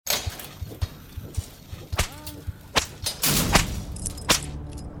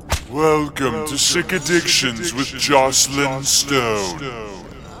Welcome to Sick Addictions with Joclyn Stone.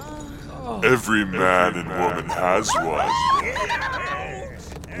 Every man and woman has one.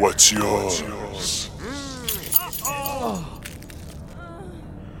 What's yours?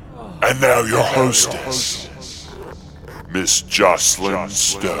 And now your hostess, Miss Joclyn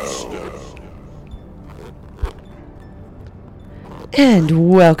Stone. And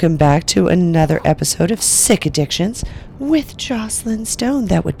welcome back to another episode of Sick Addictions with Joclyn Stone.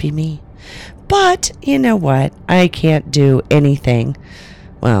 That would be me. But you know what? I can't do anything,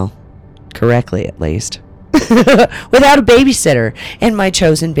 well, correctly at least, without a babysitter. And my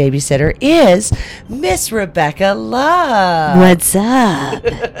chosen babysitter is Miss Rebecca Love. What's up?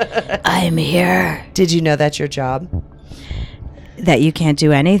 I'm here. Did you know that's your job? That you can't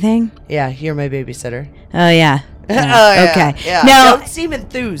do anything? Yeah, you're my babysitter. Oh, yeah. Yeah. Okay. Yeah. No, Don't seem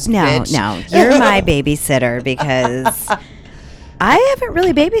enthused, no, bitch. no. You're my babysitter because I haven't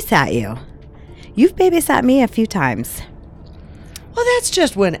really babysat you. You've babysat me a few times. Well, that's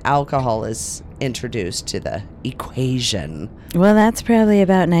just when alcohol is introduced to the equation. Well, that's probably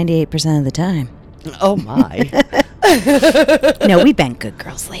about 98% of the time. Oh, my. No, we've been good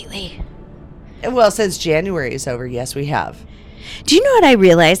girls lately. Well, since January is over, yes, we have. Do you know what I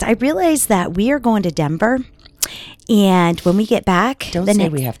realized? I realized that we are going to Denver, and when we get back... Don't say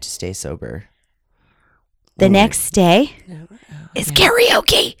we have to stay sober. The next day is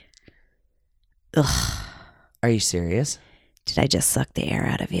karaoke. Ugh. Are you serious? Did I just suck the air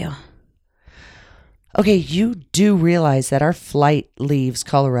out of you? Okay, you do realize that our flight leaves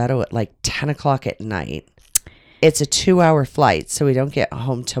Colorado at like 10 o'clock at night. It's a 2-hour flight, so we don't get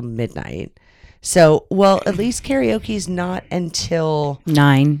home till midnight. So, well, at least karaoke's not until...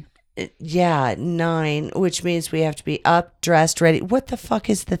 9. Yeah, 9, which means we have to be up, dressed, ready. What the fuck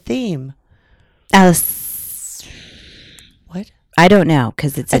is the theme? Alice. What? I don't know,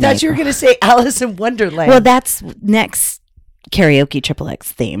 because it's I thought you were going to say Alice in Wonderland. Well, that's next karaoke XXX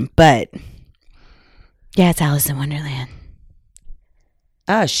theme, but yeah, it's Alice in Wonderland.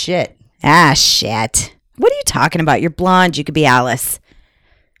 Oh, shit. Ah, shit. What are you talking about? You're blonde. You could be Alice.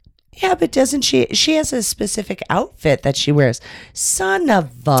 Yeah, but doesn't she has a specific outfit that she wears. Son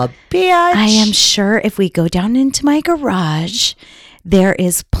of a bitch. I am sure if we go down into my garage, there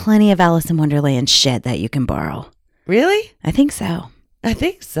is plenty of Alice in Wonderland shit that you can borrow. Really? I think so. I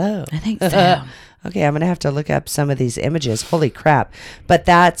think so. Okay, I'm going to have to look up some of these images. Holy crap. But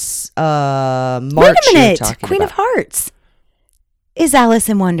that's March. Wait a minute. Queen about. of Hearts is Alice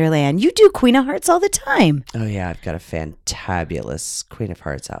in Wonderland. You do Queen of Hearts all the time. Oh, yeah. I've got a fantabulous Queen of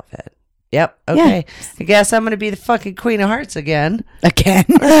Hearts outfit. Yep. Okay. Yeah. I guess I'm going to be the fucking Queen of Hearts again. Again.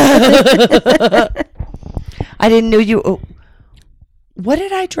 I didn't know you. Oh, what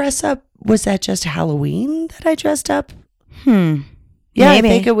did I dress up? Was that just Halloween that I dressed up? Yeah, maybe.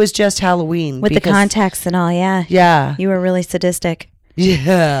 I think it was just Halloween. With the contacts and all, yeah. Yeah. You were really sadistic.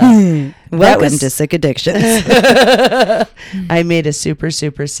 Yeah. Welcome to Sick Addictions. I made a super,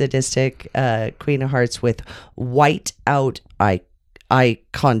 super sadistic Queen of Hearts with white out eye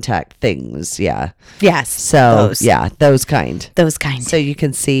contact things. Yeah. Yes. So, those kind. Those kind. So you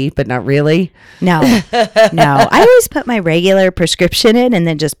can see, but not really? No. No. I always put my regular prescription in and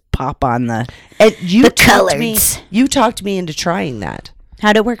then just pop on the colors. You talked me into trying that.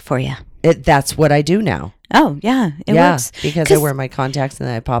 How'd it work for you? That's what I do now. Oh, yeah. It works. Because I wear my contacts and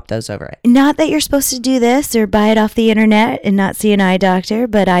then I pop those over it. Not that you're supposed to do this or buy it off the internet and not see an eye doctor,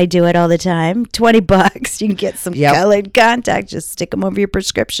 but I do it all the time. $20. You can get some colored contacts. Just stick them over your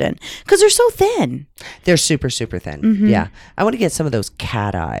prescription because they're so thin. They're super, super thin. Mm-hmm. Yeah. I want to get some of those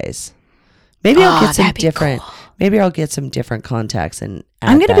cat eyes. Maybe I'll get some different. Cool. Maybe I'll get some different contacts and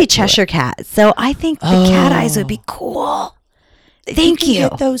I'm going to be Cheshire Cat. So I think the cat eyes would be cool. Thank you.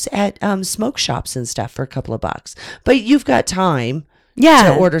 Get those at smoke shops and stuff for a couple of bucks. But you've got time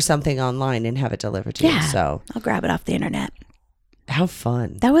to order something online and have it delivered to you. So I'll grab it off the internet. How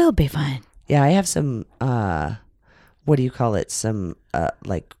fun. That will be fun. Yeah, I have some, what do you call it? Some,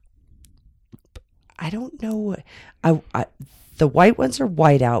 like, I don't know. The white ones are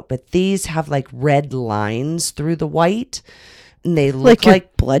white out, but these have like red lines through the white. And they look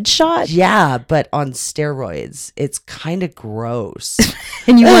like bloodshot. Yeah, but on steroids. It's kind of gross.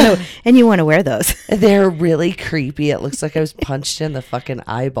 and you want to wear those. They're really creepy. It looks like I was punched in the fucking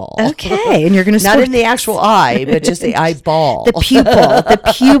eyeball. Okay, and you're gonna not in the actual eye, but just the eyeball.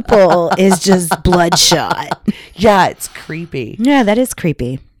 The pupil is just bloodshot. Yeah, it's creepy. Yeah, that is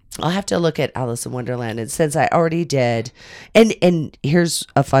creepy. I'll have to look at Alice in Wonderland. And since I already did, and here's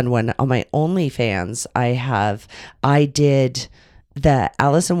a fun one. On my OnlyFans, I did the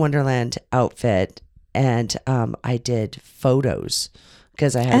Alice in Wonderland outfit, and I did photos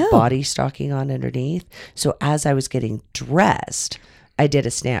because I had body stocking on underneath. So as I was getting dressed, I did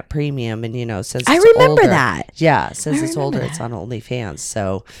a Snap Premium, and since I it's remember older, that. Yeah, since it's older, it's on OnlyFans.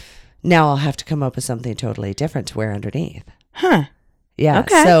 So now I'll have to come up with something totally different to wear underneath. Huh. Yeah.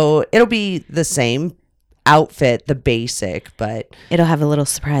 Okay. So it'll be the same outfit, the basic, but It'll have a little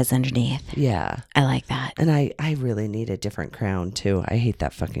surprise underneath. yeah. I like that. And I really need a different crown too. I hate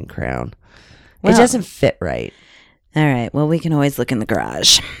that fucking crown. Well, it doesn't fit right. All right. Well, we can always look in the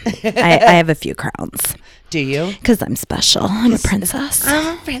garage. I have a few crowns. Do you? Because I'm special. I'm a princess.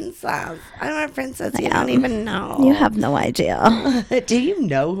 I'm a princess. I'm a princess. You don't even know. You have no idea. Do you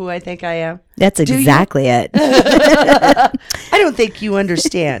know who I think I am? That's exactly it. I don't think you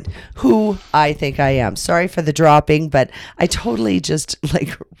understand who I think I am. Sorry for the dropping, but I totally just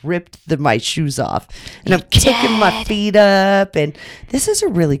ripped my shoes off. And I'm kicking my feet up. And this is a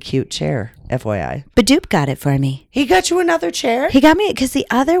really cute chair, FYI. Badoop got it for me. He got you another chair? He got me because the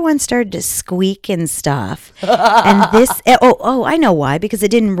other one started to squeak and stuff. And this, I know why, because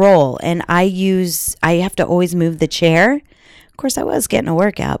it didn't roll. And I have to always move the chair. Of course, I was getting a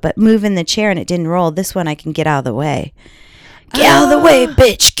workout, but moving the chair and it didn't roll. This one, I can get out of the way. Get out of the way,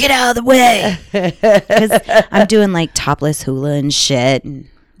 bitch. Get out of the way. Because I'm doing topless hula and shit. And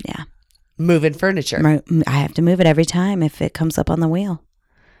yeah. Moving furniture. I have to move it every time if it comes up on the wheel.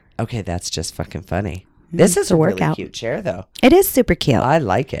 Okay, that's just fucking funny. This is a really cute chair, though. It is super cute. I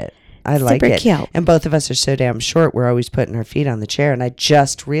like it. I like it. Super cute. And both of us are so damn short, we're always putting our feet on the chair. And I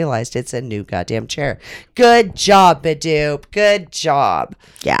just realized it's a new goddamn chair. Good job, Badoop. Good job.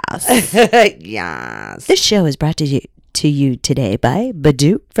 Yes. Yes. This show is brought to you today by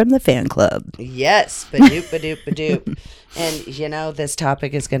Badoop from the fan club. Yes. Badoop, Badoop, Badoop. And, this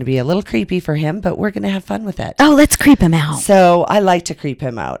topic is going to be a little creepy for him, but we're going to have fun with it. Oh, let's creep him out. So I like to creep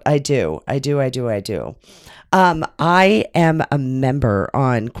him out. I do. I am a member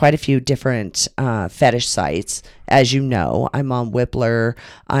on quite a few different fetish sites. As you know, I'm on Whippler.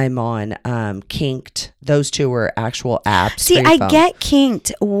 I'm on Kinked. Those two are actual apps. See, I get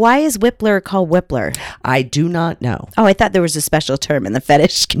Kinked. Why is Whippler called Whippler? I do not know. Oh, I thought there was a special term in the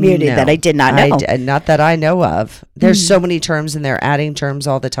fetish community that I did not know. Not that I know of. There's so many terms, and they're adding terms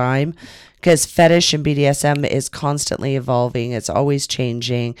all the time. Because fetish and BDSM is constantly evolving. It's always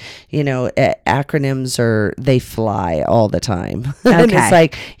changing. Acronyms they fly all the time. Okay. And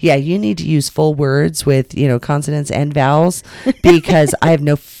it's you need to use full words with, consonants and vowels because I have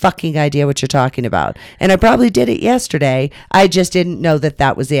no fucking idea what you're talking about. And I probably did it yesterday. I just didn't know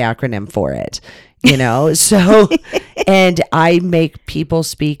that was the acronym for it. So, and I make people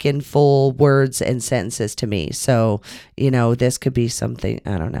speak in full words and sentences to me. So, this could be something,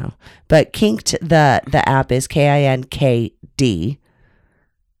 I don't know. But Kinked, the app is KINKD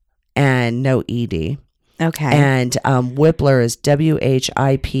and no ED. Okay. And Whippler is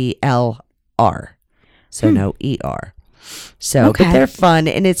WHIPLR. So no ER. So, okay. But they're fun,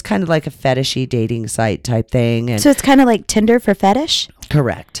 and it's kind of like a fetishy dating site type thing. And so it's kind of like Tinder for fetish?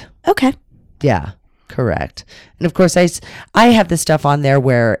 Correct. Okay. Yeah, correct. And of course, I have the stuff on there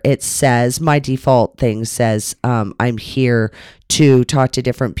where it says, my default thing says, I'm here to talk to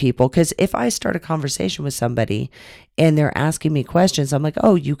different people. Because if I start a conversation with somebody and they're asking me questions, I'm like,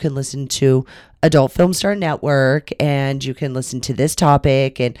 oh, you can listen to Adult Film Star Network and you can listen to this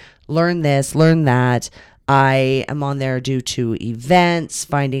topic and learn this, learn that. I am on there due to events,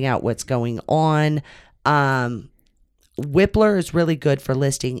 finding out what's going on. Whippler is really good for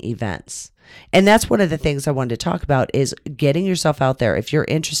listing events. And that's one of the things I wanted to talk about is getting yourself out there. If you're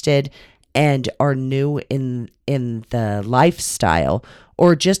interested and are new in the lifestyle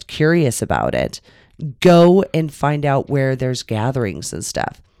or just curious about it, go and find out where there's gatherings and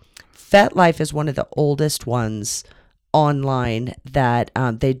stuff. FetLife is one of the oldest ones online that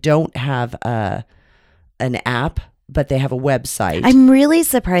they don't have an app, but they have a website. I'm really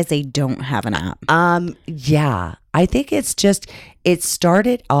surprised they don't have an app. Yeah. I think it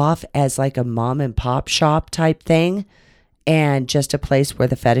started off as like a mom and pop shop type thing and just a place where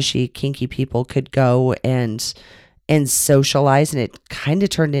the fetishy, kinky people could go and socialize, and it kind of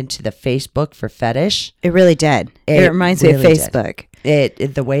turned into the Facebook for fetish. It really did. It reminds me of Facebook.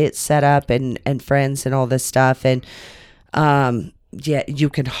 The way it's set up and friends and all this stuff. And yeah, you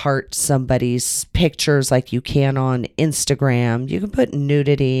can heart somebody's pictures like you can on Instagram. You can put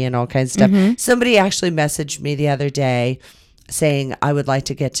nudity and all kinds of stuff. Mm-hmm. Somebody actually messaged me the other day saying, I would like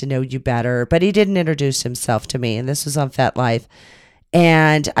to get to know you better. But he didn't introduce himself to me. And this was on FetLife.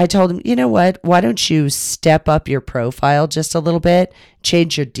 And I told him, you know what? Why don't you step up your profile just a little bit?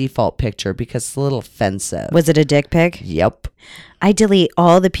 Change your default picture because it's a little offensive. Was it a dick pic? Yep. I delete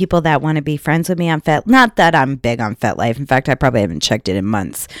all the people that want to be friends with me on Fet. Not that I'm big on FetLife. In fact, I probably haven't checked it in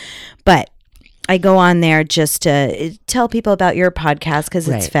months. But I go on there just to tell people about your podcast because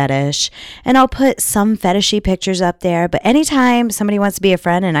it's fetish. And I'll put some fetishy pictures up there. But anytime somebody wants to be a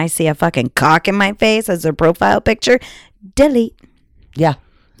friend and I see a fucking cock in my face as their profile picture, delete. Yeah.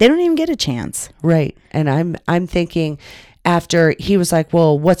 They don't even get a chance. Right. And I'm thinking after he was like,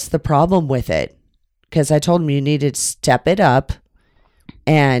 well, what's the problem with it? Because I told him you needed to step it up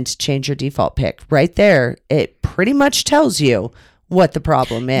and change your default pic. Right there, it pretty much tells you what the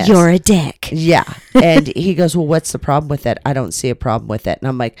problem is. You're a dick. Yeah. And he goes, well, what's the problem with it? I don't see a problem with it. And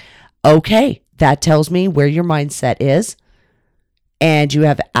I'm like, okay, that tells me where your mindset is. And you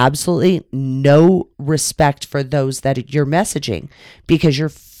have absolutely no respect for those that you're messaging because you're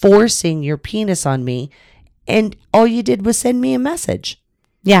forcing your penis on me. And all you did was send me a message.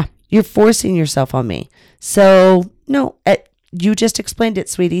 Yeah. You're forcing yourself on me. So, no, you just explained it,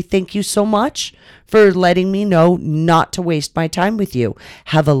 sweetie. Thank you so much for letting me know not to waste my time with you.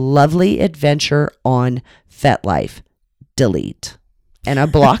 Have a lovely adventure on FetLife. Delete. And I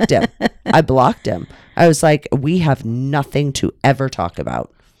blocked him. I was like, we have nothing to ever talk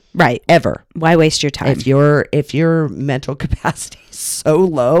about. Right. Ever. Why waste your time? If your mental capacity is so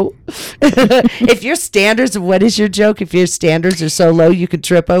low, if your standards, what is your joke? If your standards are so low, you could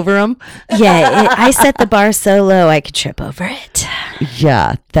trip over them. Yeah. I set the bar so low, I could trip over it.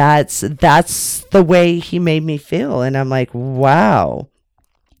 Yeah. That's the way he made me feel. And I'm like, wow.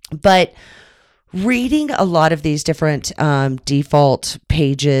 But reading a lot of these different default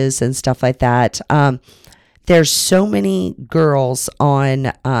pages and stuff like that, there's so many girls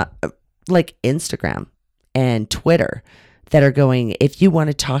on like Instagram and Twitter that are going, if you want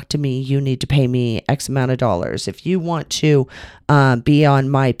to talk to me, you need to pay me X amount of dollars. If you want to be on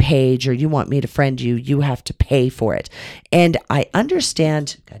my page or you want me to friend you, you have to pay for it. And I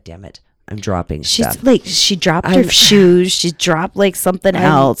understand, God damn it, I'm dropping stuff. She dropped her shoes. She dropped like something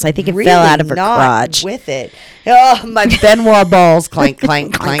else. I think it really fell out of her not crotch. With it. Oh, my Benoit balls clank,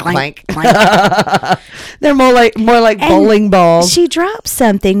 clank, clank, clank. They're more like bowling balls. She dropped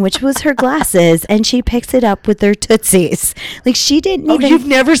something, which was her glasses, and she picks it up with her tootsies. Like she didn't even. You've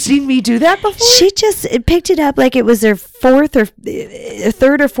never seen me do that before? She just picked it up like it was her third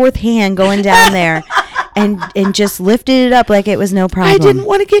or fourth hand going down there. And just lifted it up like it was no problem. I didn't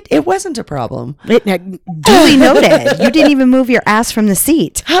want to it wasn't a problem. Duly noted. You didn't even move your ass from the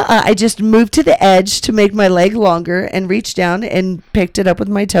seat. I just moved to the edge to make my leg longer and reached down and picked it up with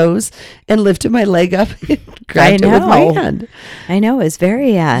my toes and lifted my leg up and grabbed it with my hand. I know. It's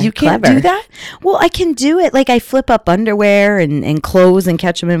very You can't clever. do that? Well, I can do it. Like I flip up underwear and clothes and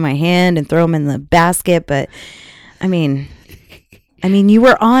catch them in my hand and throw them in the basket. But I mean, you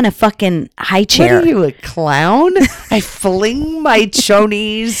were on a fucking high chair. What are you, a clown? I fling my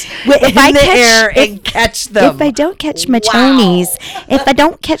chonies in the air and catch them. If I don't catch my chonies,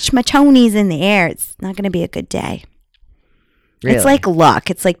 in the air, it's not going to be a good day. Really? It's like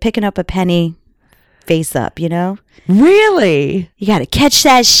luck. It's like picking up a penny face up, you know? Really? You got to catch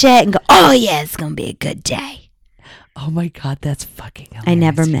that shit and go, oh, yeah, it's going to be a good day. Oh, my God, that's fucking hilarious. I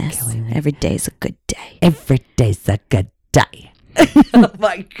never miss. Every day's a good day. Every day's a good day. Oh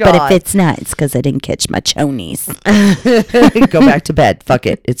my God. But if it's not, it's because I didn't catch my chonies. Go back to bed. Fuck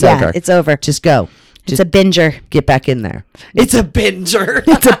it. It's over. It's over. Just go. It's a binger. Get back in there. It's a binger.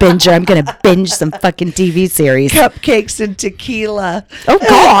 It's a binger. I'm going to binge some fucking TV series. Cupcakes and tequila. Oh,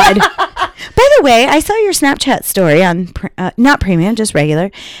 God. By the way, I saw your Snapchat story on, not premium, just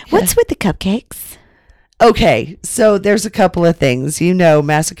regular. What's with the cupcakes? Okay, so there's a couple of things. You know,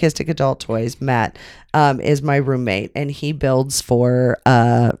 Masochistic Adult Toys, Matt, is my roommate, and he builds for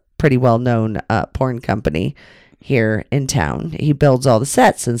a pretty well-known porn company here in town. He builds all the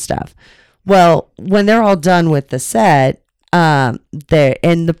sets and stuff. Well, when they're all done with the set, they're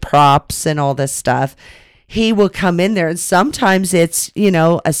in the props and all this stuff, he will come in there, and sometimes it's,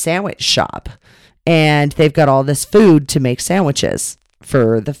 a sandwich shop, and they've got all this food to make sandwiches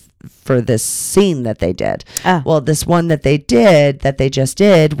for this scene that they did. Oh. Well, this one that they just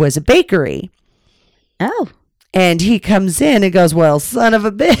did was a bakery. Oh. And he comes in and goes, well, son of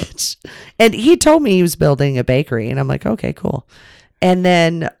a bitch. And he told me he was building a bakery. And I'm like, okay, cool. And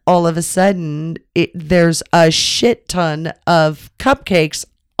then all of a sudden, there's a shit ton of cupcakes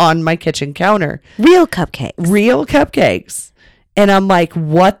on my kitchen counter. Real cupcakes. And I'm like,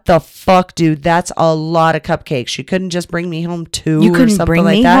 what the fuck, dude? That's a lot of cupcakes. You couldn't just bring me home two or something like that. You couldn't bring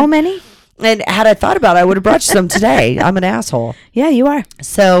me home any? And had I thought about it, I would have brought you some today. I'm an asshole. Yeah, you are.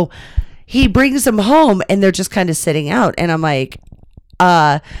 So he brings them home and they're just kind of sitting out. And I'm like,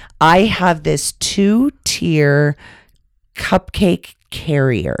 I have this 2-tier cupcake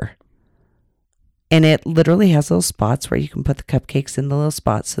carrier. And it literally has little spots where you can put the cupcakes in the little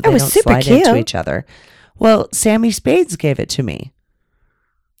spots so they don't slide into each other. Well, Sammy Spades gave it to me.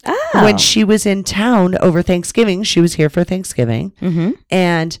 Oh. When she was in town over Thanksgiving, she was here for Thanksgiving. Mm-hmm.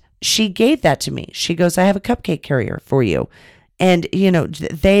 And she gave that to me. She goes, I have a cupcake carrier for you. And,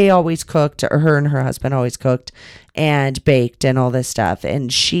 they always cooked, or her and her husband always cooked and baked and all this stuff.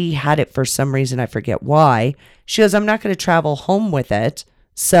 And she had it for some reason. I forget why. She goes, I'm not going to travel home with it.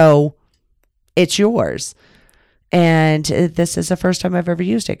 So it's yours. And this is the first time I've ever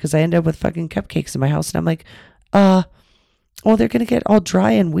used it because I ended up with fucking cupcakes in my house. And I'm like, well, they're going to get all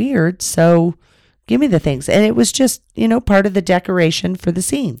dry and weird. So give me the things. And it was just, part of the decoration for the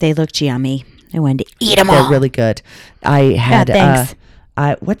scene. They looked yummy. I wanted to eat them all. They're really good. I had, thanks.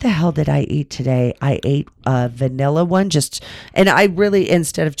 what the hell did I eat today? I ate a vanilla one and I really,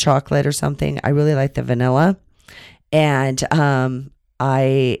 instead of chocolate or something, I really like the vanilla. And,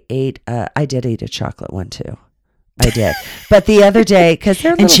 I did eat a chocolate one too. I did. But the other day, because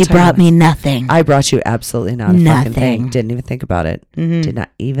they're and she brought me nothing. I brought you absolutely not a fucking thing. Didn't even think about it. Mm-hmm. Did not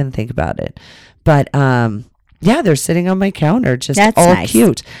even think about it. But yeah, they're sitting on my counter, just That's all nice.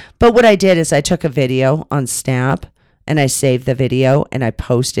 cute. But what I did is I took a video on Snap and I saved the video and I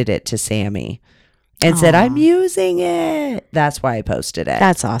posted it to Sammy and said, I'm using it. That's why I posted it.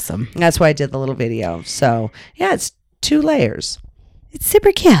 That's awesome. That's why I did the little video. So yeah, it's 2 layers. It's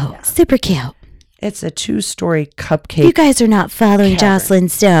super cute. Yeah. Super cute. It's a 2-story cupcake. You guys are not following cavern. Joclyn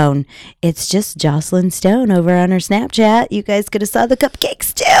Stone. It's just Joclyn Stone over on her Snapchat. You guys could have saw the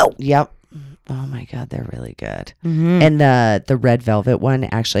cupcakes too. Yep. Oh my God, they're really good. Mm-hmm. And the red velvet one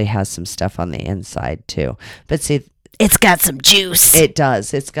actually has some stuff on the inside too. But see, it's got some juice. It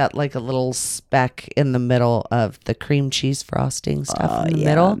does. It's got like a little speck in the middle of the cream cheese frosting stuff in the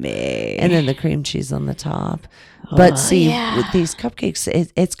middle. And then the cream cheese on the top. But see, with these cupcakes,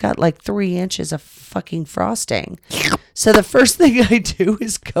 it's got like 3 inches of fucking frosting. So the first thing I do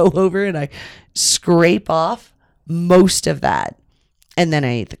is go over and I scrape off most of that. And then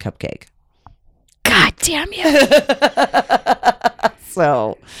I eat the cupcake. God damn you.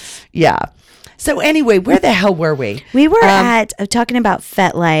 So, yeah. So anyway, where the hell were we? We were talking about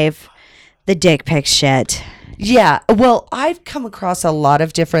FetLife, the dick pic shit. Yeah. Well, I've come across a lot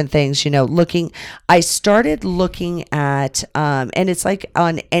of different things, I started looking at, and it's like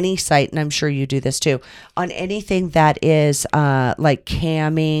on any site, and I'm sure you do this too, on anything that is like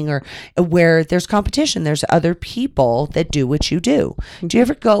camming or where there's competition, there's other people that do what you do. Do you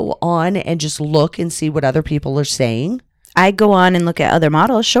ever go on and just look and see what other people are saying? I go on and look at other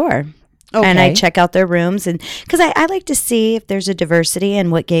models, sure. Okay. And I check out their rooms, and because I like to see if there's a diversity in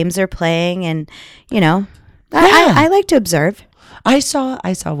what games they're playing, and I like to observe. I saw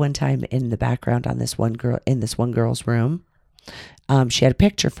one time in the background on this one girl in this one girl's room. She had a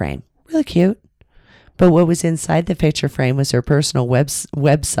picture frame, really cute. But what was inside the picture frame was her personal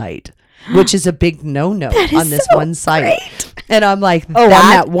website, which is a big no-no on this one site. Great. And I'm like, on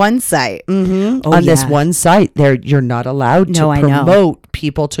that one site. Mm-hmm, on this one site, you're not allowed to promote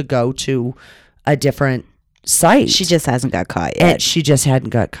people to go to a different site. She just hasn't got caught yet. And she just hadn't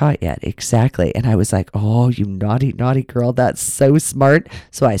got caught yet. Exactly. And I was like, oh, you naughty, naughty girl. That's so smart.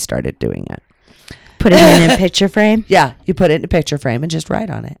 So I started doing it. Put it in a picture frame? Yeah. You put it in a picture frame and just write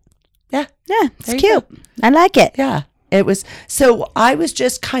on it. Yeah. Yeah. It's cute. I like it. Yeah. It was. So I was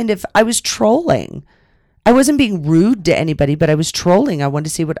just I was trolling. I wasn't being rude to anybody, but I was trolling. I wanted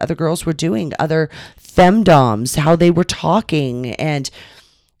to see what other girls were doing, other femdoms, how they were talking. And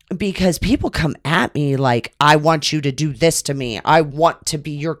because people come at me like, I want you to do this to me. I want to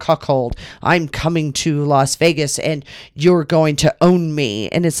be your cuckold. I'm coming to Las Vegas and you're going to own me.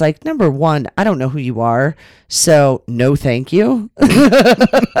 And it's like, number one, I don't know who you are. So no, thank you.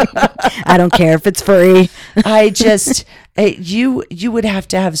 I don't care if it's free. I just, you would have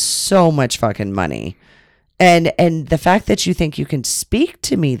to have so much fucking money. And the fact that you think you can speak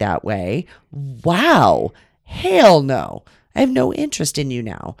to me that way, wow, hell no. I have no interest in you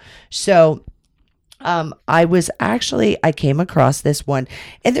now. So I came across this one,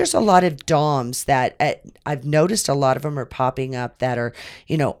 and there's a lot of doms that I've noticed a lot of them are popping up that are,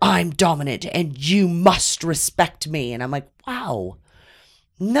 I'm dominant and you must respect me. And I'm like, wow,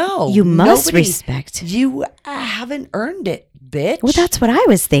 no. You must respect. You haven't earned it, bitch. Well, that's what I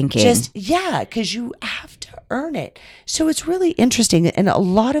was thinking. Because you have to earn it. So it's really interesting. And a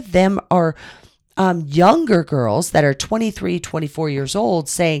lot of them are younger girls that are 23, 24 years old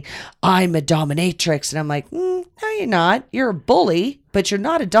saying, I'm a dominatrix. And I'm like, no, you're not. You're a bully, but you're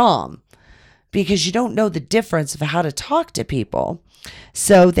not a dom because you don't know the difference of how to talk to people.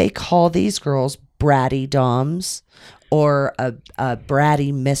 So they call these girls bratty doms or a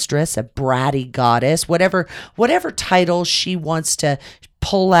bratty mistress, a bratty goddess, whatever title she wants to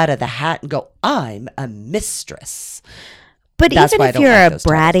pull out of the hat and go, I'm a mistress. But That's even why I if don't you're like a those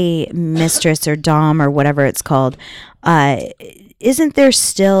titles. bratty mistress or dom or whatever it's called, isn't there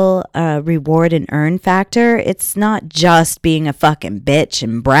still a reward and earn factor? It's not just being a fucking bitch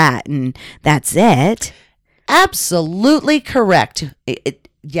and brat and that's it. Absolutely correct.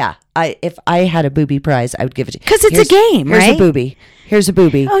 If I had a booby prize, I would give it to you. Because it's a game, here's right? Here's a booby. Here's a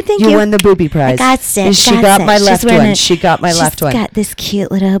booby. Oh, thank you. you. You won the booby prize. I got sick. And she got my left one. She got my left one. She's got this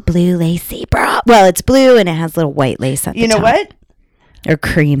cute little blue lacy bra. Well, it's blue and it has little white lace at the top. You know what? Or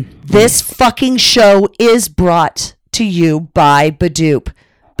cream. This fucking show is brought to you by Badoop.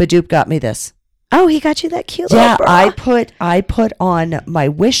 Badoop got me this. Oh, he got you that cute little bra. I put on my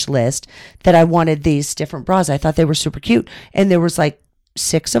wish list that I wanted these different bras. I thought they were super cute. And there was like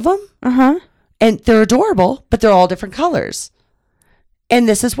 6 of them. Uh-huh. And they're adorable, but they're all different colors. And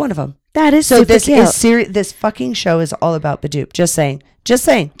this is one of them. That is so super this cute. is serious. This fucking show is all about Badoop. Just saying. Just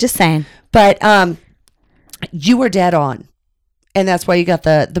saying. But you were dead on. And that's why you got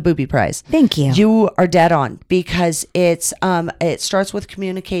the booby prize. Thank you. You are dead on because it starts with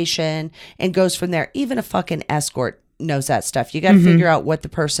communication and goes from there. Even a fucking escort knows that stuff. You got to figure out what the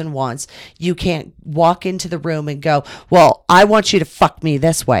person wants. You can't walk into the room and go, well, I want you to fuck me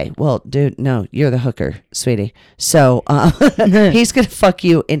this way. Well, dude, no, you're the hooker, sweetie. So he's going to fuck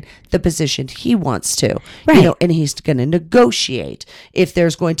you in the position he wants to, right. And he's going to negotiate if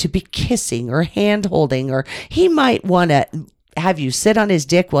there's going to be kissing or hand holding, or he might want to have you sit on his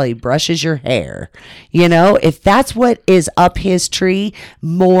dick while he brushes your hair. If that's what is up his tree,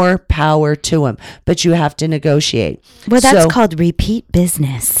 more power to him. But you have to negotiate. Well, that's called repeat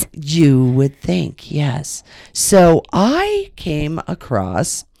business. You would think, yes. So I came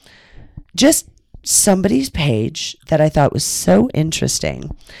across just somebody's page that I thought was so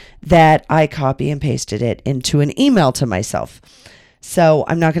interesting that I copy and pasted it into an email to myself. So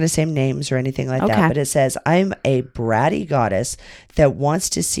I'm not going to say names or anything like that, but it says, I'm a bratty goddess that wants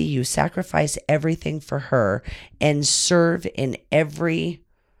to see you sacrifice everything for her and serve in every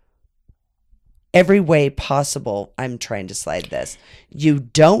way possible. I'm trying to slide this. You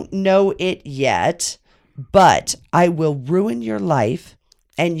don't know it yet, but I will ruin your life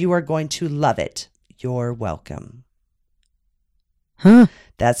and you are going to love it. You're welcome. Huh.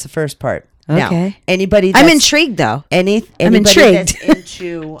 That's the first part. Okay. Now, anybody I'm intrigued though. I'm intrigued. That's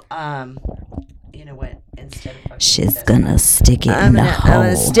into you know what? Instead of she's gonna stick it in the hole. I'm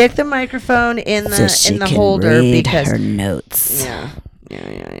gonna stick the microphone in the so in the holder read because her notes. Yeah.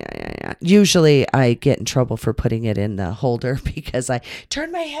 Usually I get in trouble for putting it in the holder because I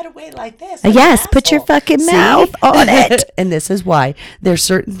turn my head away like this. Like yes, put your fucking mouth on it. And this is why there's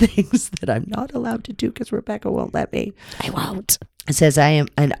certain things that I'm not allowed to do because Rebecca won't let me. I won't. It says, I am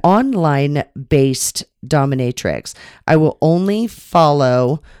an online-based dominatrix. I will only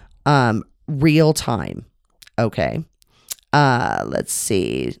follow real time. Okay. Let's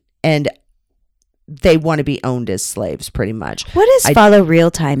see. And they want to be owned as slaves, pretty much. What does follow real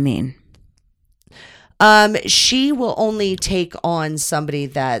time mean? She will only take on somebody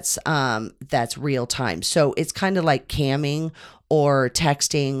that's real time. So it's kind of like camming or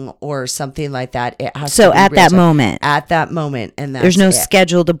texting or something like that. It has to be at that time. moment. At that moment, and that's there's no it.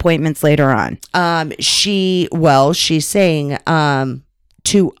 scheduled appointments later on. She's saying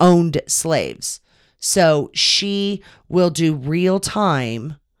to owned slaves. So she will do real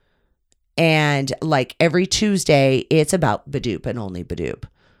time, and like every Tuesday, it's about Badoop and only Badoop.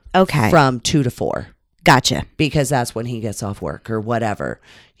 Okay. From 2 to 4. Gotcha. Because that's when he gets off work or whatever.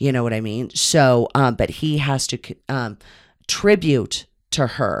 You know what I mean? So, but he has to tribute to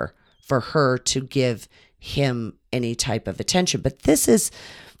her for her to give him any type of attention. But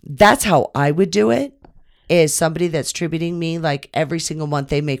that's how I would do it, is somebody that's tributing me, like every single month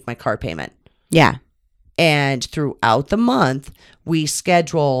they make my car payment. Yeah. And throughout the month, we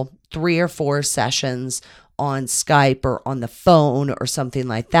schedule 3 or 4 sessions on Skype or on the phone or something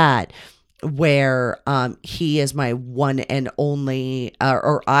like that, where he is my one and only,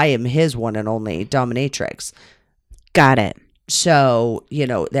 or I am his one and only dominatrix. Got it. So,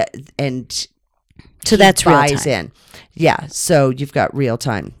 that, and so that's real time. In. Yeah. So you've got real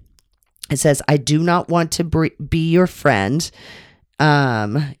time. It says, I do not want to be your friend.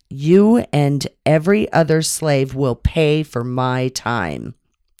 You and every other slave will pay for my time.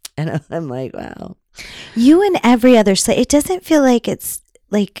 And I'm like, wow. You and every other slave. It doesn't feel like it's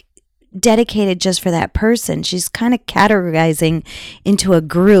like dedicated just for that person. She's kind of categorizing into a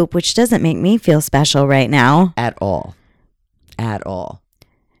group, which doesn't make me feel special right now. At all.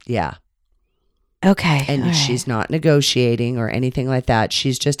 Yeah. Okay. And she's not negotiating or anything like that.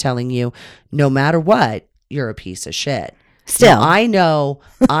 She's just telling you, no matter what, you're a piece of shit. Still, now,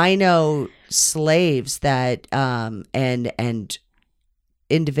 I know slaves that and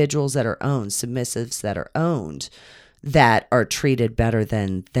individuals that are owned, submissives that are owned, that are treated better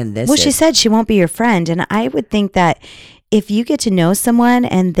than this. Well, she said she won't be your friend, and I would think that if you get to know someone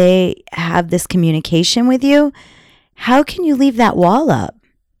and they have this communication with you, how can you leave that wall up?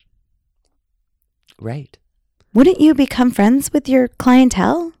 Right. Wouldn't you become friends with your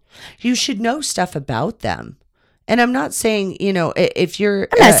clientele? You should know stuff about them. And I'm not saying, if you're...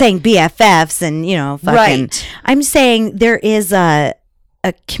 I'm not saying BFFs and, fucking... Right. I'm saying there is a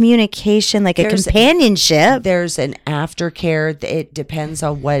communication, like a companionship. There's an aftercare. It depends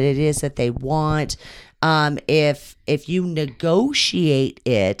on what it is that they want. If you negotiate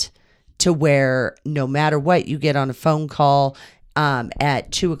it to where no matter what, you get on a phone call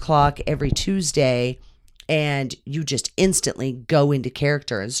at 2:00 every Tuesday, and you just instantly go into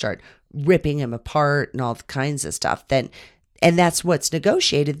character and start ripping him apart and all kinds of stuff, and that's what's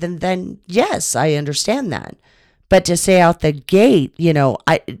negotiated, then yes, I understand that. But to say out the gate,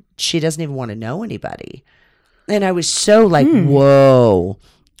 she doesn't even want to know anybody. And I was so like, whoa,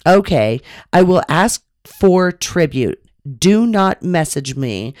 okay, I will ask for tribute. Do not message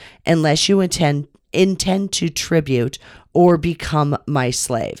me unless you intend to tribute or become my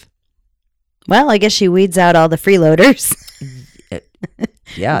slave. Well, I guess she weeds out all the freeloaders.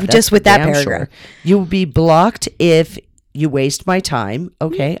 Yeah, just with that paragraph. Sure. You will be blocked if you waste my time.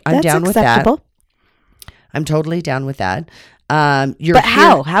 Okay, I'm down with that. I'm totally down with that. But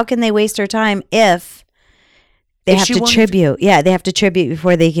how? How can they waste her time if they have to tribute? Yeah, they have to tribute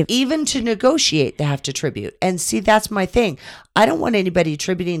before they give. Even to negotiate, they have to tribute. And see, that's my thing. I don't want anybody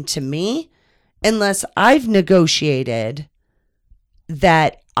tributing to me unless I've negotiated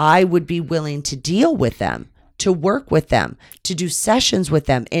that I would be willing to deal with them, to work with them, to do sessions with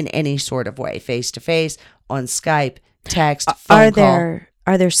them in any sort of way, face-to-face, on Skype, text, phone call.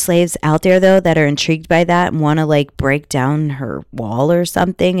 Are there slaves out there, though, that are intrigued by that and want to, break down her wall or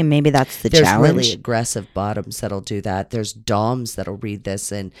something? And maybe that's the challenge. There's really aggressive bottoms that'll do that. There's doms that'll read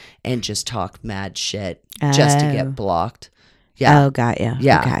this and just talk mad shit just to get blocked. Yeah. Oh, got you.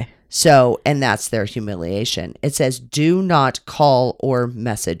 Yeah. Okay. So, and that's their humiliation. It says, do not call or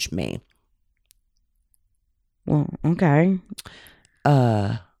message me. Well, okay.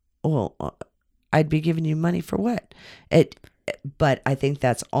 Well, I'd be giving you money for what? But I think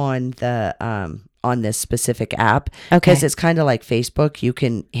that's on the on this specific app. Okay. Because it's kind of like Facebook. You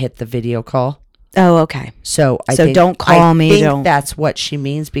can hit the video call. Oh, okay. So don't call me. I think that's what she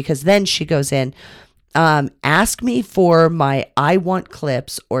means, because then she goes in, ask me for my I Want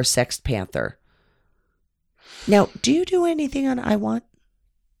Clips or Sex Panther. Now, do you do anything on I Want?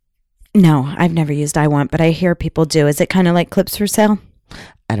 No, I've never used I Want, but I hear people do. Is it kind of like Clips for Sale?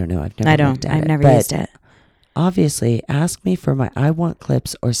 I don't know. I've never used it. Obviously, ask me for my I Want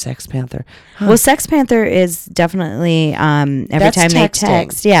Clips or Sex Panther. Huh. Well, Sex Panther is definitely every That's time texting. they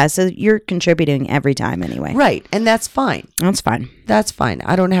text. Yeah, so you're contributing every time anyway. Right, and that's fine. That's fine. That's fine.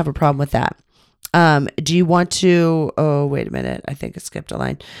 I don't have a problem with that. Do you want to... Oh, wait a minute. I think I skipped a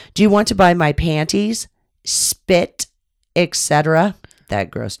line. Do you want to buy my panties, spit, etc.?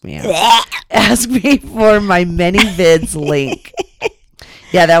 That grossed me out. Ask me for my many vids link.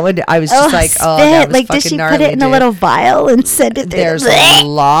 Yeah, that would. I was just like, spit. Oh, that was like, fucking does she gnarly, put it in dude. a little vial and send it there? There's a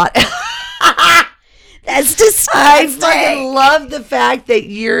lot. That's disgusting. I fucking love the fact that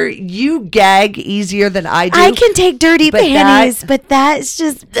you gag easier than I do. I can take dirty panties, but that's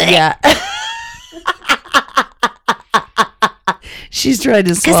just yeah. She's trying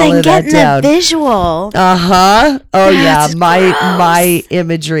to because swallow I'm that getting down. a visual. Oh That's yeah, my gross.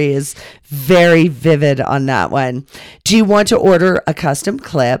 imagery is very vivid on that one. Do you want to order a custom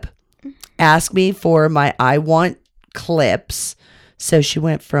clip? Ask me for my I Want Clips. So she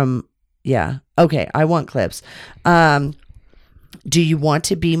went from I Want Clips. Do you want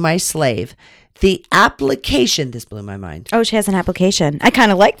to be my slave? The application, this blew my mind. Oh, she has an application. I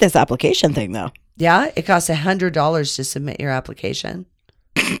kind of like this application thing though. Yeah, it costs $100 to submit your application.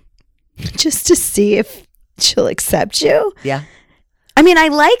 Just to see if she'll accept you. Yeah. I mean, I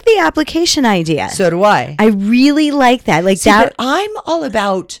like the application idea. So do I. I really like that. Like that. But I'm all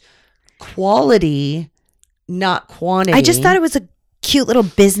about quality, not quantity. I just thought it was a cute little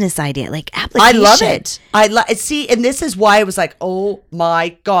business idea, like I application. love it. See, and this is why I was like, oh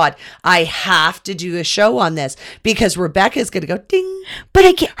my God, I have to do a show on this because Rebecca's going to go ding. But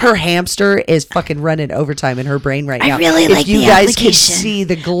I can't, Her hamster is fucking running overtime in her brain right now. I really like you the guys application. could see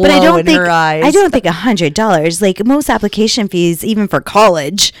the glow but I don't in think her eyes. I don't think $100. Like most application fees, even for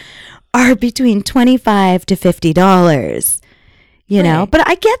college, are between $25 to $50. You know, but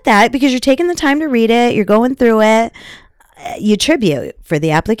I get that because you're taking the time to read it, you're going through it. You tribute for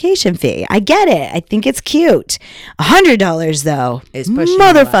the application fee. I get it. I think it's cute. $100 though Is pushing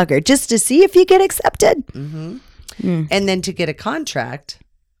motherfucker, just to see if you get accepted. And then to get a contract,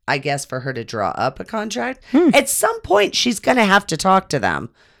 I guess for her to draw up a contract, Hmm. at some point she's going to have to talk to them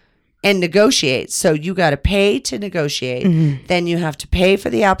and negotiate. So you got to pay to negotiate. Mm-hmm. Then you have to pay for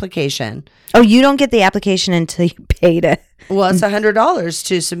the application. Oh, you don't get the application until you pay to. Well, it's $100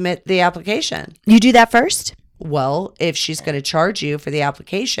 to submit the application. You do that first? Well, if she's going to charge you for the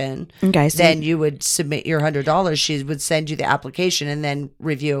application, Okay, so then you would submit your $100. She would send you the application and then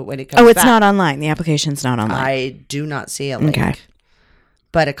review it when it comes Oh, it's back. not online. The application's not online. I do not see a link. Okay.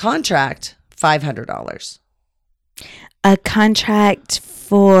 But a contract, $500. A contract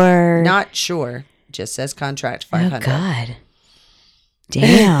for. Not sure. Just says contract, Oh, $500. God.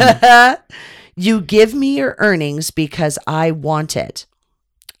 Damn. You give me your earnings because I want it.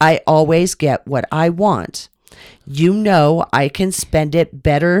 I always get what I want. You know I can spend it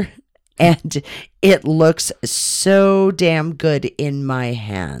better and it looks so damn good in my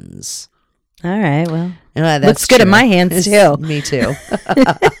hands. All right. Well, That's looks good in true. my hands, too. Me too.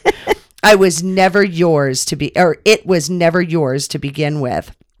 I was never yours to be, or it was never yours to begin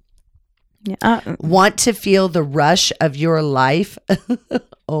with. yeah. Want to feel the rush of your life?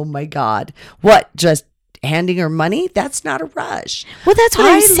 Oh my God. What? Just handing her money? That's not a rush. Well, that's what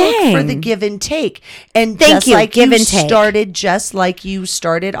I I'm saying. look for the give and take. And Thank just you, like give you and take. started just like you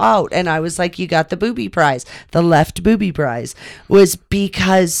started out. And I was like, you got the booby prize. The left booby prize was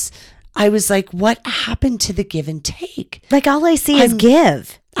because I was like, what happened to the give and take? Like all I see is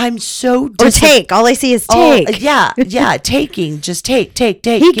give I'm so or take. All I see is take. yeah, taking. Just take. He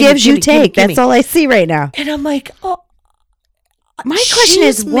Gimme, gives you gimme, take. gimme, That's all I see right now. And I'm like, oh. My question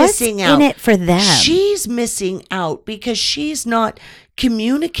is, She's what's missing in out. it for them? She's missing out because she's not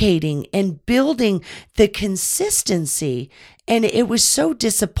communicating and building the consistency. And it was so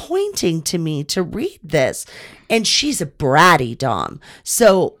disappointing to me to read this. And she's a bratty Dom.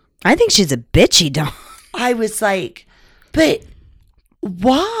 So I think she's a bitchy dog. I was like, but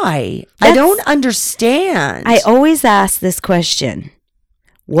why? I That's- don't understand. I always ask this question.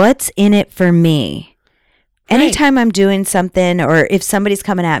 What's in it for me? Anytime I'm doing something or if somebody's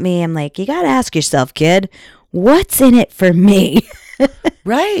coming at me, I'm like, you got to ask yourself, kid, what's in it for me?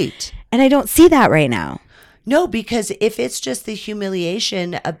 Right. And I don't see that right now. No, because if it's just the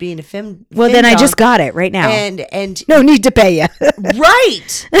humiliation of being a Well, then I just got it right now. and No need to pay you.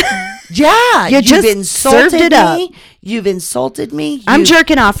 right. Yeah. You You've just insulted served it me. up. You've insulted me. I'm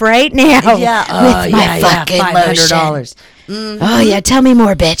jerking off right now. Yeah. With my fucking $500. lotion. Oh, yeah. Tell me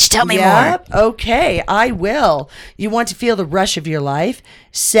more, bitch. Tell me more. Yep. Okay, I will. You want to feel the rush of your life?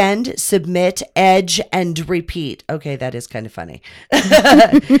 Send, submit, edge, and repeat. Okay, that is kind of funny.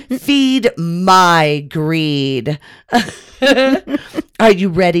 Feed my greed. Are you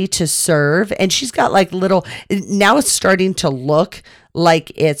ready to serve? And she's got like little, now it's starting to look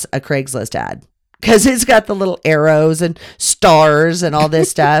like it's a Craigslist ad because it's got the little arrows and stars and all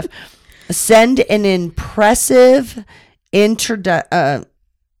this stuff. Send an impressive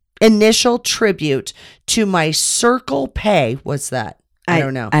initial tribute to my Circle Pay. What's that? I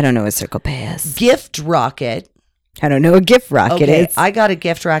don't know. I don't know what Circle Pay is. Gift Rocket. I don't know what gift rocket Okay, is. I got a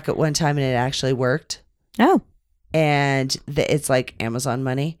gift rocket one time and it actually worked. Oh, And it's like Amazon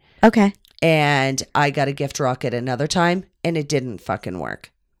money. okay. And I got a gift rocket another time and it didn't fucking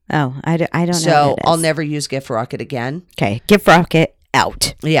work. Oh, I don't know. So what it I'll is. never use gift rocket again. Okay, gift rocket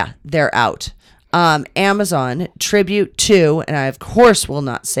out. Yeah, they're out. Amazon tribute to, and I of course will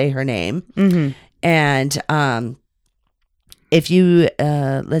not say her name. Mm-hmm. And if you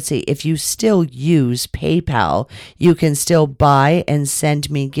let's see, if you still use PayPal, you can still buy and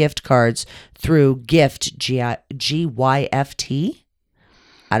send me gift cards through Gift GYFT.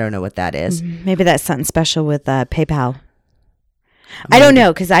 I don't know what that is. Maybe that's something special with PayPal. I don't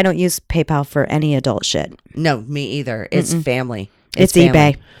know because I don't use PayPal for any adult shit. No, me either. It's family. It's family.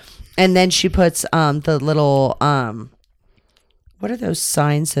 eBay. And then she puts the little what are those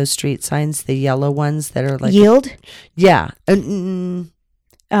signs? Those street signs, the yellow ones that are like Yield. yeah,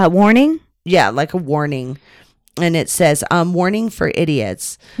 Warning. yeah, like a warning. And it says, warning for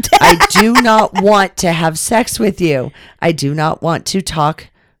idiots. I do not want to have sex with you. I do not want to talk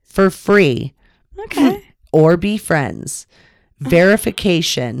for free. Okay. Or be friends.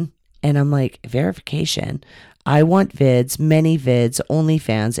 Verification. And I'm like, verification? I want vids, many vids,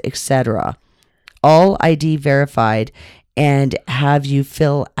 OnlyFans, etc. All ID verified, and have you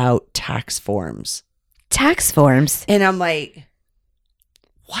fill out tax forms. Tax forms? And I'm like,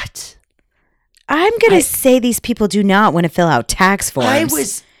 what? I'm going to say these people do not want to fill out tax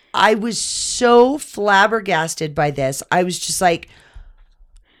forms. I was so flabbergasted by this. I was just like,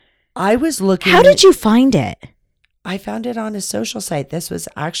 I was looking. How did you find it? I found it on a social site. This was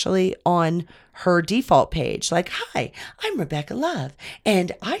actually on her default page. Like, hi, I'm Rebecca Love,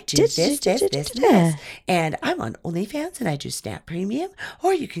 and I do this. And I'm on OnlyFans, and I do Snap Premium.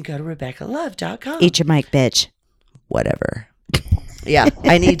 Or you can go to RebeccaLove.com. Eat your mic, bitch. Whatever. Yeah,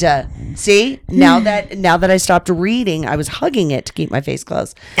 I need to see now that I stopped reading, I was hugging it to keep my face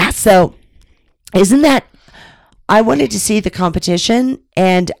closed. So, isn't that? I wanted to see the competition,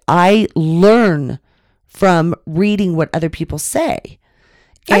 and I learn from reading what other people say.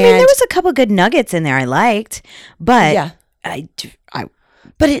 I mean, there was a couple good nuggets in there I liked, but yeah,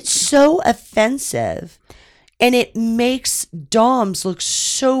 but it's so offensive, and it makes doms look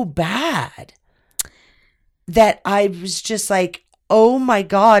so bad that I was just like, oh my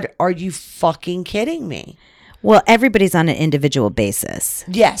God, are you fucking kidding me? Well, everybody's on an individual basis.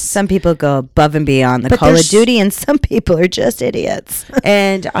 Yes. Some people go above and beyond the Call of Duty, and some people are just idiots.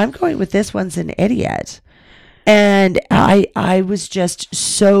 And I'm going with this one's an idiot. And I was just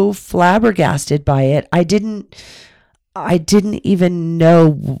so flabbergasted by it. I didn't even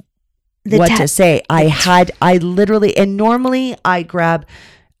know what to say. I literally, and normally I grab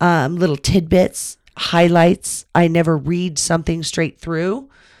little tidbits, highlights. I never read something straight through.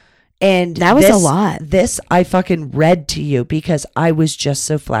 And that was a lot. This I fucking read to you because I was just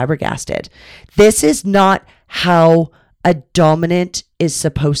so flabbergasted. This is not how a dominant is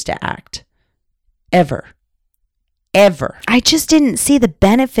supposed to act. Ever. I just didn't see the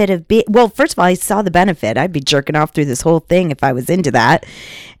benefit of being... Well, first of all, I saw the benefit. I'd be jerking off through this whole thing if I was into that.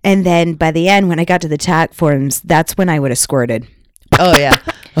 And then by the end, when I got to the tax forms, that's when I would have squirted. Oh, yeah.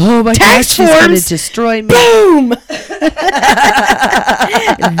 Oh, my God, she's going to destroy me. Boom!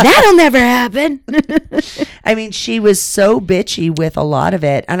 That'll never happen. I mean, she was so bitchy with a lot of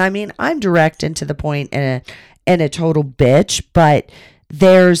it. And I mean, I'm direct and to the point and a total bitch, but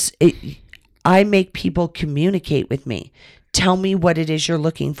I make people communicate with me. Tell me what it is you're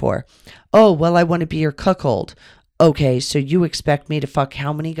looking for. Oh, well, I want to be your cuckold. Okay, so you expect me to fuck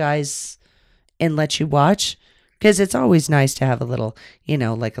how many guys and let you watch? Because it's always nice to have a little,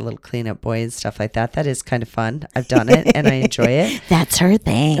 like a little cleanup boy and stuff like that. That is kind of fun. I've done it and I enjoy it. That's her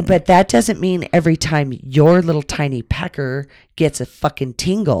thing. But that doesn't mean every time your little tiny pecker gets a fucking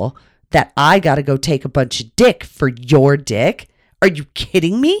tingle that I got to go take a bunch of dick for your dick. Are you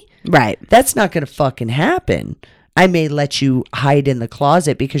kidding me? Right. That's not going to fucking happen. I may let you hide in the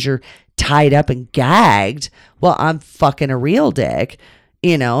closet because you're tied up and gagged while I'm fucking a real dick.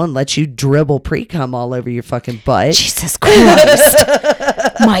 And let you dribble pre-cum all over your fucking butt. Jesus Christ.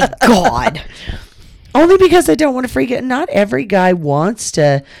 My God. Only because I don't want to freak it. Not every guy wants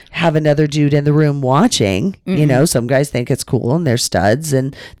to have another dude in the room watching. Mm-hmm. Some guys think it's cool and they're studs,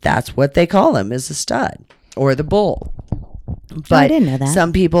 and that's what they call him, is a stud or the bull. But I didn't know that.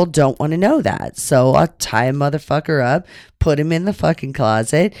 Some people don't want to know that. So I'll tie a motherfucker up, put him in the fucking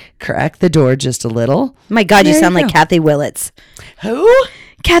closet, crack the door just a little. My God, you sound like Kathy Willits. Who?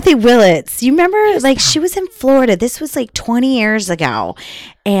 Kathy Willits. You remember, she was in Florida. This was 20 years ago.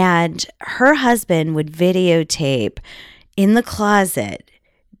 And her husband would videotape in the closet,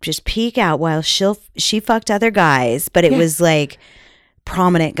 just peek out while she fucked other guys. But it was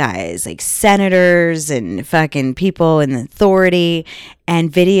prominent guys, like senators and fucking people in authority,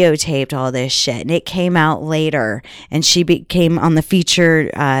 and videotaped all this shit. And it came out later, and she became on the feature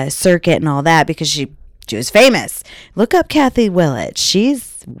circuit and all that because she was famous. Look up Kathy Willits.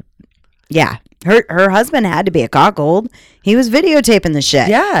 Her husband had to be a cuckold. He was videotaping the shit.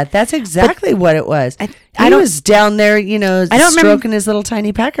 Yeah, that's exactly what it was. He was down there, stroking his little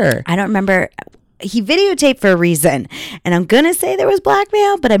tiny pecker. I don't remember. He videotaped for a reason, and I'm gonna say there was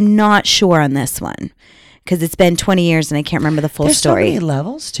blackmail, but I'm not sure on this one because it's been 20 years and I can't remember the full story. There's so many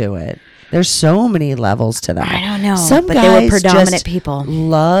levels to it. There's so many levels to that. I don't know. Some but guys they were predominant just people.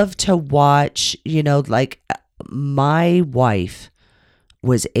 Love to watch. My wife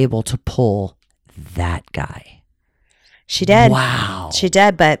was able to pull that guy. She did. Wow. She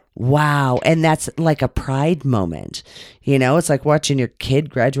did, but Wow. And that's like a pride moment. You know, it's like watching your kid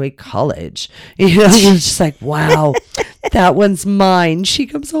graduate college. You know, you're just like, wow, that one's mine. She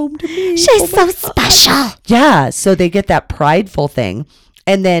comes home to me. she's so special. Yeah. So they get that prideful thing.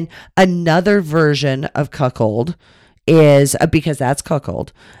 And then another version of cuckold is because that's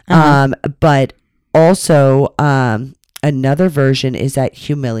cuckold. But also another version is that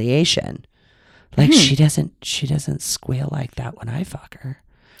humiliation. Like she doesn't squeal like that when I fuck her.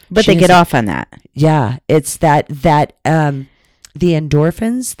 But She they get doesn't- off on that. Yeah, it's that the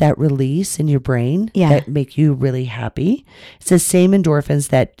endorphins that release in your brain that make you really happy. It's the same endorphins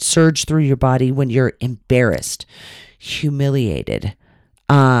that surge through your body when you're embarrassed, humiliated.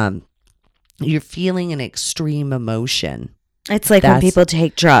 You're feeling an extreme emotion. It's like when people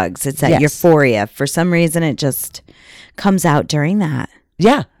take drugs. It's that euphoria. For some reason, it just comes out during that.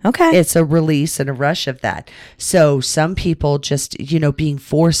 Yeah. Okay. It's a release and a rush of that. So some people just, being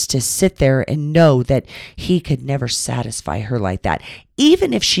forced to sit there and know that he could never satisfy her like that.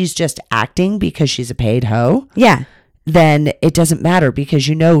 Even if she's just acting because she's a paid hoe. Yeah. Then it doesn't matter because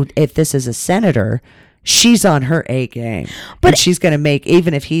if this is a senator, she's on her A game. But she's going to make,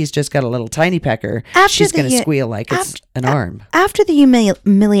 even if he's just got a little tiny pecker, she's going to squeal like it's an arm. After the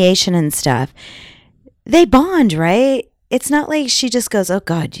humiliation and stuff, they bond, right? It's not like she just goes, oh,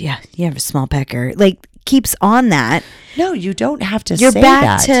 God, yeah, you have a small pecker. Like, keeps on that. No, you don't have to You're say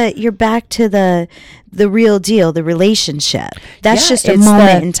back that. You're back to the real deal, the relationship. That's just a it's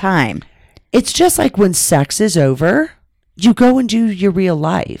moment in time. It's just like when sex is over, you go and do your real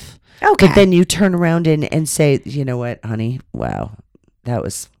life. Okay. But then you turn around and say, you know what, honey? Wow, that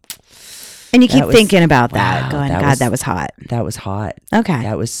was... And you keep thinking about that, wow, going, that was hot. That was hot. Okay.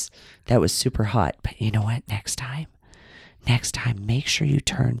 That was super hot. But you know what? Next time, make sure you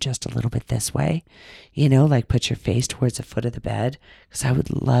turn just a little bit this way. Like put your face towards the foot of the bed. Because I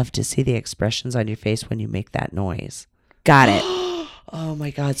would love to see the expressions on your face when you make that noise. Got it. Oh my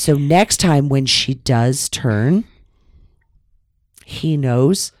God. So next time when she does turn, he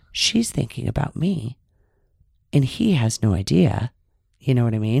knows she's thinking about me. And he has no idea. You know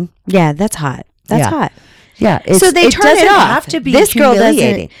what I mean? Yeah, that's hot. That's hot. Yeah. So they turn it off. Have to be this girl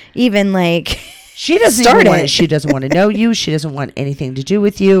humiliating. doesn't even like... She doesn't start even want it. She doesn't want to know you. She doesn't want anything to do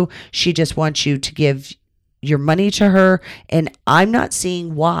with you. She just wants you to give your money to her. And I'm not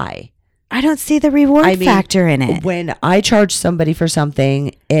seeing why. I don't see the reward factor in it. When I charge somebody for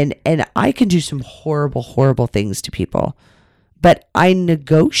something, and I can do some horrible, horrible things to people, but I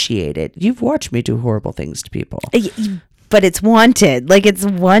negotiate it. You've watched me do horrible things to people. But it's wanted. Like, it's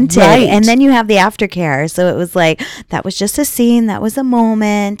wanted. Right. And then you have the aftercare. So it was like, that was just a scene. That was a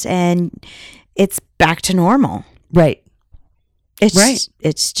moment. And it's back to normal. Right.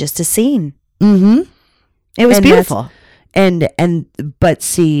 It's just a scene. Mm-hmm. It was beautiful. But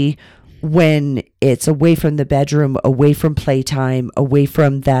see, when it's away from the bedroom, away from playtime, away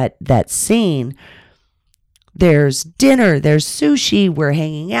from that scene, there's dinner, there's sushi, we're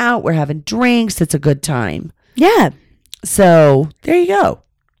hanging out, we're having drinks, it's a good time. Yeah. So there you go.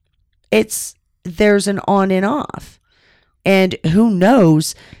 There's an on and off. And who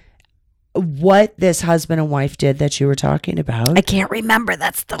knows what this husband and wife did that you were talking about. I can't remember.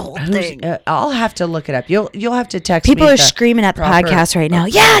 That's the whole thing. I'll have to look it up. You'll have to text People me. People are screaming at the podcast right now.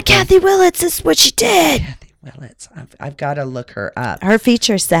 Yeah, Kathy Willits, this is what she did. Kathy Willits. I've got to look her up. Her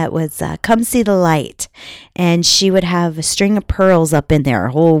feature set was Come See the Light. And she would have a string of pearls up in there,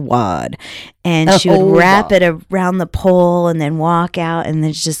 a whole wad. And she would wrap it around the pole and then walk out. And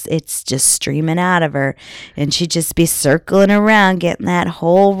it's just streaming out of her. And she'd just be circling around, getting that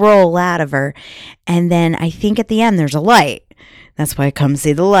whole roll out of her. And then I think at the end there's a light. That's why I come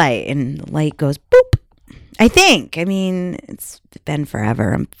see the light. And the light goes boop. I think. I mean, it's been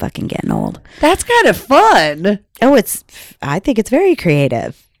forever. I'm fucking getting old. That's kind of fun. Oh, I think it's very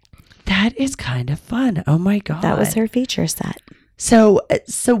creative. That is kind of fun. Oh my God. That was her feature set. So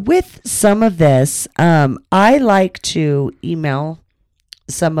with some of this, I like to email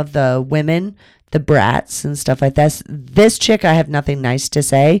some of the women, the brats and stuff like this. This chick, I have nothing nice to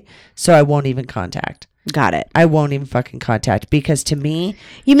say, so I won't even contact. Got it. I won't even fucking contact because to me...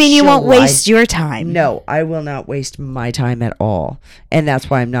 You mean you won't waste your time? No, I will not waste my time at all. And that's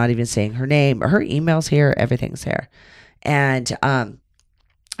why I'm not even saying her name. Her email's here. Everything's here. And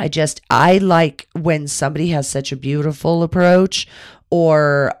I like when somebody has such a beautiful approach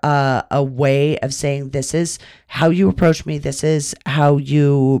or a way of saying, this is how you approach me. This is how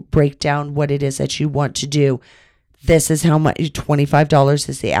you break down what it is that you want to do. This is how much, $25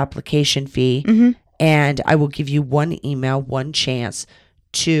 is the application fee. Mm-hmm. And I will give you one email, one chance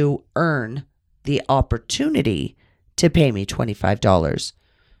to earn the opportunity to pay me $25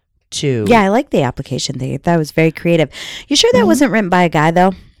 to... Yeah, I like the application thing. That was very creative. You sure that wasn't written by a guy,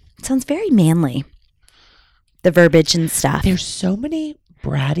 though? It sounds very manly. The verbiage and stuff. There's so many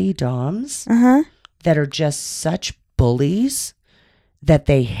bratty doms Uh-huh. that are just such bullies that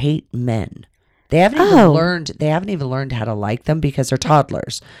they hate men. They haven't even learned how to like them because they're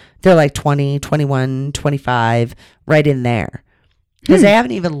toddlers. They're like 20, 21, 25, right in there. Because they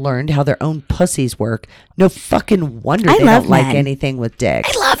haven't even learned how their own pussies work. No fucking wonder they don't like anything with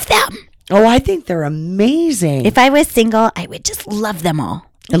dicks. I love them. Oh, I think they're amazing. If I was single, I would just love them all.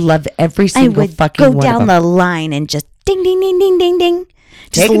 I love every single fucking one. I would go down the line and just ding, ding, ding, ding, ding, ding.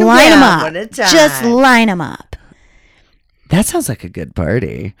 Just Taking line them up. one at a time. Just line them up. That sounds like a good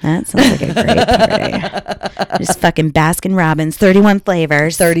party. That sounds like a great party. Just fucking Baskin Robbins, 31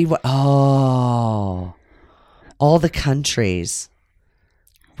 flavors. 31. Oh. All the countries.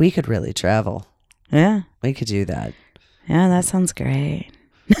 We could really travel. Yeah. We could do that. Yeah, that sounds great.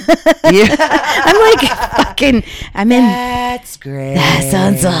 Yeah. I'm like I'm in. That's great. That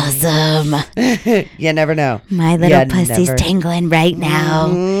sounds awesome. You never know. My little pussy's tingling right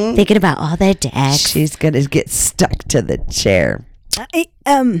now. Thinking about all the dicks. She's going to get stuck to the chair.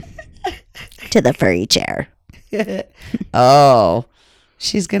 To the furry chair. Oh.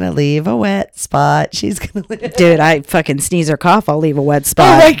 She's going to leave a wet spot. She's going to leave. Dude, I fucking sneeze or cough, I'll leave a wet Oh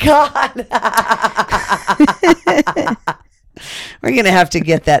spot. my God. We're going to have to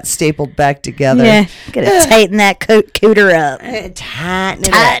get that stapled back together. Yeah. Gotta tighten that cooter up.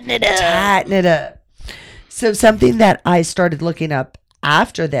 Tighten it up. So something that I started looking up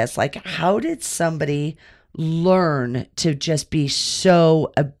after this, like how did somebody learn to just be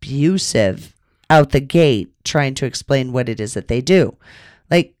so abusive out the gate trying to explain what it is that they do?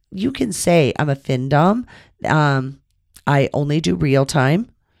 Like you can say, I'm a FinDom. I only do real time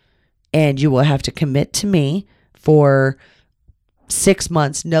and you will have to commit to me for 6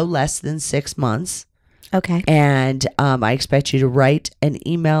 months, no less than 6 months. Okay. And I expect you to write an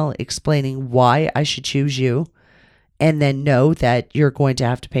email explaining why I should choose you. And then know that you're going to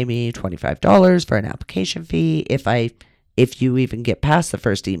have to pay me $25 for an application fee if you even get past the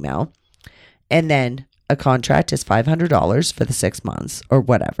first email. And then a contract is $500 for the 6 months or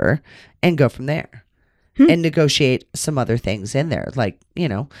whatever, and go from there. And negotiate some other things in there. Like,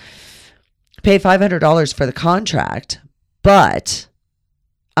 pay $500 for the contract, but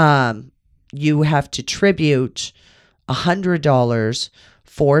you have to tribute $100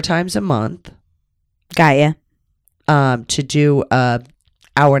 4 times a month. Got ya. To do a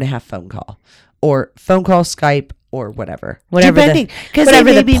hour and a half phone call or phone call, Skype, or whatever. Whatever the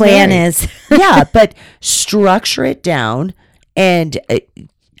plan is. Yeah, but structure it down. And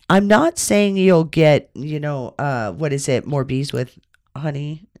I'm not saying you'll get, what is it? More bees with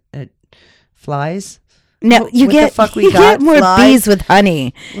honey, flies. No, you get more bees with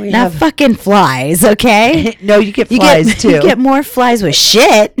honey, not fucking flies, okay? No, you get flies too. You get more flies with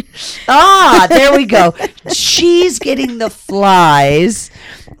shit. Ah, there we go. She's getting the flies,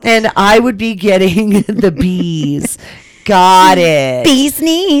 and I would be getting the bees. Got it. Bee's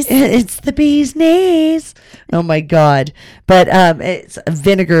knees. It's the bee's knees. Oh my God. But it's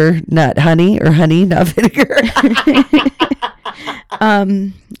vinegar, not honey, or honey, not vinegar.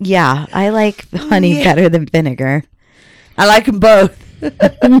 Yeah, I like honey better than vinegar. I like them both.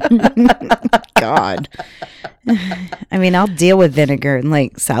 God. I mean, I'll deal with vinegar and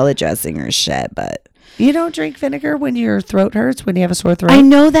like salad dressing or shit, but you don't drink vinegar when your throat hurts, when you have a sore throat? I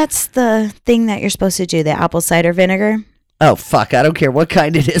know that's the thing that you're supposed to do, the apple cider vinegar. Oh, fuck. I don't care what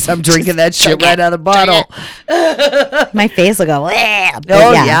kind it is. I'm drinking that shit right out of the bottle. My face will go, yeah.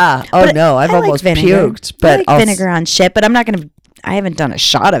 Oh, yeah. Oh, but no. I've almost puked. But I like vinegar on shit, but I'm not going to, I haven't done a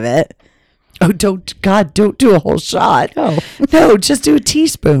shot of it. Oh, don't do a whole shot. Oh. No, just do a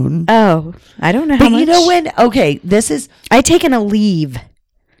teaspoon. Oh, I don't know how much. But you know when, okay, this is. I taken a leave.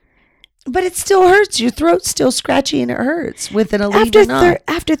 But it still hurts. Your throat's still scratchy and it hurts with an Aleve.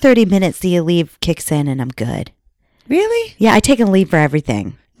 After 30 minutes, the Aleve kicks in and I'm good. Really? Yeah, I take a leave for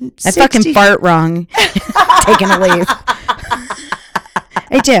everything. I fucking fart wrong. Taking a leave.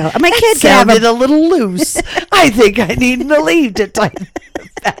 I do. My kid sounded a little loose. I think I need an Aleve to tighten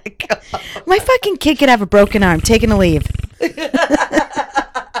it back up. My fucking kid could have a broken arm. Taking a leave.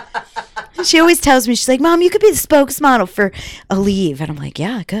 She always tells me, she's like, Mom, you could be the spokesmodel for Aleve. And I'm like,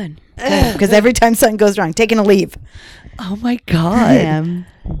 yeah, good. Because every time something goes wrong, taking a leave. Oh my God. And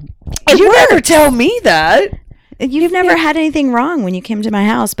you never tell me that. You've never had anything wrong when you came to my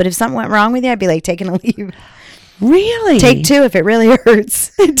house, but if something went wrong with you, I'd be like, taking a leave. Really? Take 2 if it really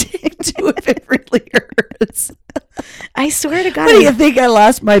hurts. Take 2 if it really hurts. I swear to God. What do you think? I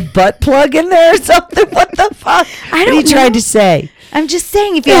lost my butt plug in there or something? What the fuck? I don't What are you know. trying to say? I'm just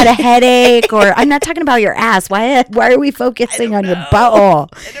saying, if you had a headache, or I'm not talking about your ass. Why are we focusing on your butthole?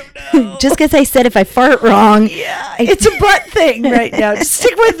 I don't know. Just because I said if I fart wrong. Yeah, it's a butt thing right now. Just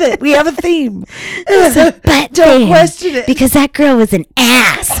stick with it. We have a theme. It's a butt Don't thing. question it. Because that girl was an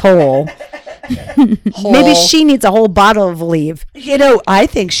asshole. Maybe she needs a whole bottle of leave. You know, I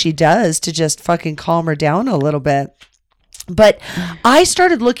think she does, to just fucking calm her down a little bit. But I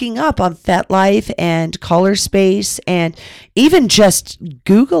started looking up on FetLife and Color Space, and even just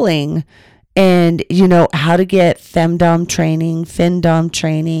Googling, and, you know, how to get femdom training, findom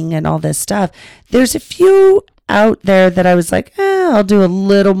training, and all this stuff. There's a few out there that I was like, I'll do a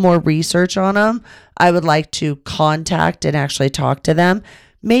little more research on them. I would like to contact and actually talk to them.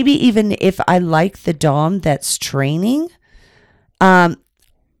 Maybe even if I like the dom that's training.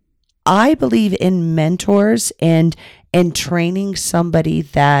 I believe in mentors and training somebody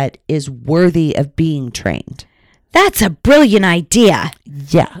that is worthy of being trained. That's a brilliant idea.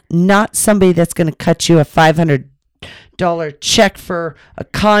 Yeah, not somebody that's going to cut you a $500 check for a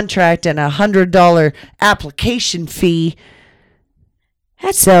contract and a $100 application fee.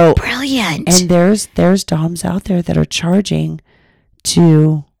 That's so brilliant. And there's doms out there that are charging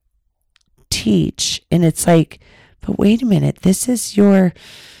to teach, and it's like, but wait a minute, this is your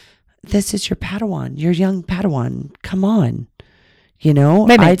Padawan, your young Padawan. Come on, you know.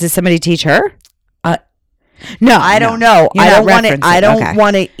 Wait a minute, does somebody teach her? No, I don't know. You're I not don't want to. referencing. I don't Okay.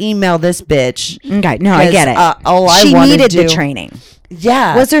 want to email this bitch. Okay, no, I get it. All I she wanna needed do, the training.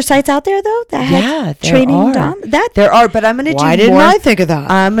 Yeah. Was there sites out there though that had there training are. dom? That There are, but I'm going to do more. Why didn't I think of that?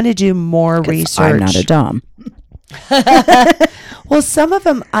 I'm going to do more research. I'm not a dom. Well, some of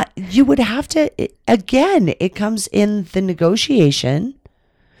them you would have to. Again, it comes in the negotiation.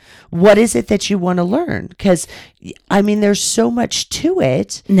 What is it that you want to learn? Because, I mean, there's so much to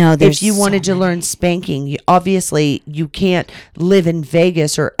it. No, there's if you wanted to learn spanking, obviously you can't live in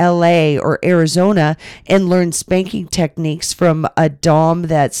Vegas or LA or Arizona and learn spanking techniques from a dom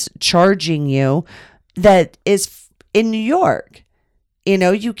that's charging you that is in New York. You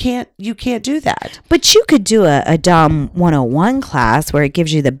know, you can't do that. But you could do a Dom 101 class where it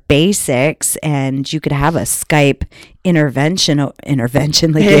gives you the basics, and you could have a Skype intervention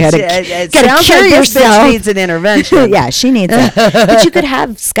like you had to cure yourself. Needs an intervention. Yeah, she needs it. But you could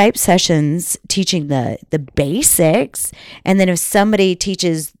have Skype sessions teaching the basics, and then if somebody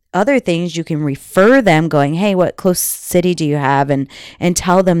teaches other things, you can refer them going, hey, what close city do you have, and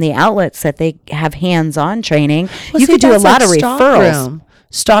tell them the outlets that they have hands-on training. You could do a lot of referrals.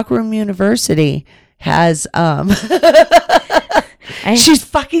 Stockroom University has she's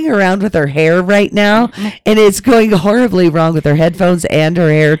fucking around with her hair right now, and it's going horribly wrong with her headphones and her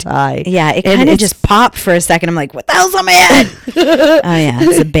hair tie. Yeah, it kind of just popped for a second. I'm like, what the hell's on my head? Oh yeah,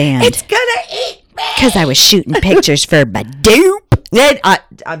 it's a band. It's gonna eat me. Because I was shooting pictures for Badoop.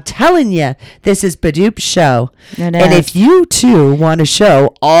 I'm telling you, this is Badoop's show. It and is. if you too want a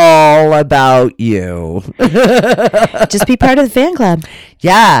show all about you, Just be part of the fan club.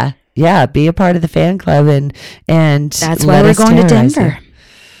 yeah, be a part of the fan club, and That's why we're going to Denver.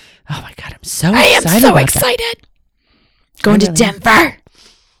 Oh my God, I'm so excited. Going to Denver.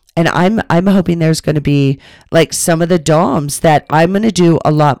 And I'm hoping there's going to be like some of the DOMs that I'm going to do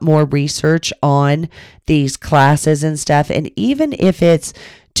a lot more research on these classes and stuff. And even if it's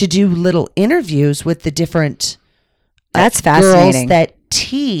to do little interviews with the different That's girls fascinating. that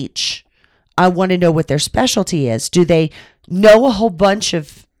teach, I want to know what their specialty is. Do they know a whole bunch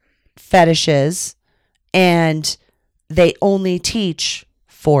of fetishes and they only teach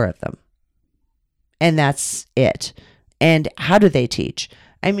 4 of them? And that's it. And how do they teach?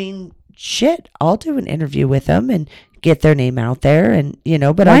 I mean, shit, I'll do an interview with them and get their name out there, and you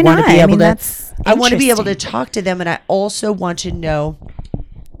know, but I want to be able I want to be able to talk to them, and I also want to know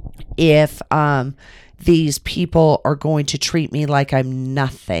if these people are going to treat me like I'm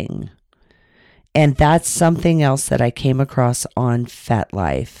nothing. And that's something else that I came across on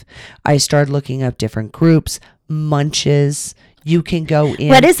FetLife. I started looking up different groups, munches. You can go in.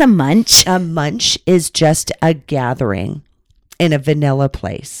 What is a munch? A munch is just a gathering in a vanilla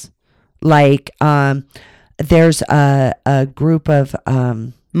place. Like there's a group of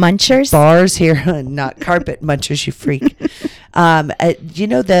Munchers? bars here, not carpet munchers, you freak. You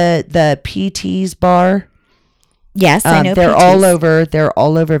know the PT's bar? Yes, I know. They're PTs.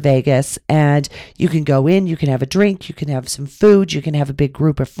 all over Vegas, and you can go in, you can have a drink, you can have some food, you can have a big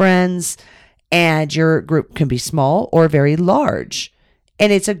group of friends, and your group can be small or very large.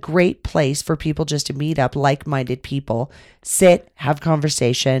 And it's a great place for people just to meet up, like-minded people, sit, have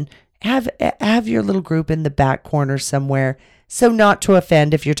conversation, have your little group in the back corner somewhere. So not to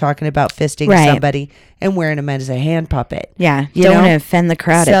offend if you're talking about fisting somebody and wearing them as a hand puppet. Yeah. You don't want to offend the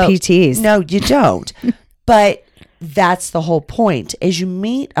crowd at PTs. No, you don't. But that's the whole point, is you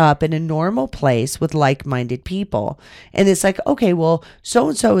meet up in a normal place with like-minded people. And it's like, okay, well,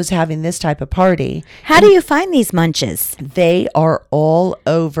 so-and-so is having this type of party. How do you find these munches? They are all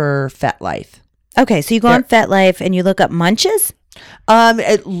over FetLife. Okay, so you go on FetLife and you look up munches?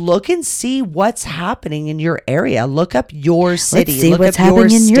 Look and see what's happening in your area. Look up your city. Let's see look what's up happening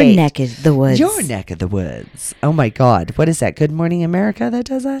your in state. your neck of the woods. Your neck of the woods. Oh my God. What is that? Good Morning America that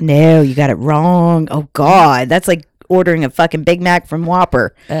does that? No, you got it wrong. Oh God. That's like ordering a fucking Big Mac from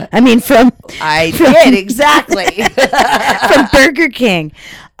Whopper. I did, exactly. From Burger King.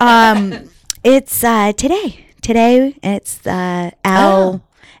 It's today. Today it's Al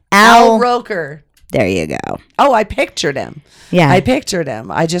Roker. There you go. Oh, I pictured him. Yeah. I pictured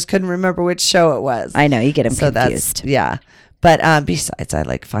him. I just couldn't remember which show it was. I know, you get him confused. Yeah. But besides, I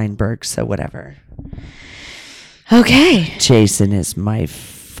like Feinberg, so whatever. Okay. Jason is my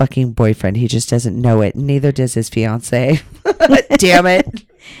fucking boyfriend. He just doesn't know it. Neither does his fiance. Damn it.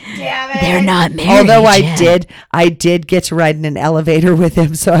 They're not married. Although yet. I did get to ride in an elevator with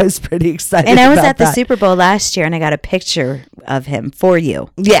him, so I was pretty excited. And I was about at the that. Super Bowl last year, and I got a picture of him for you.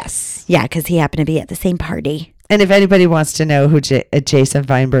 Yes. Yeah, because he happened to be at the same party. And if anybody wants to know who Jason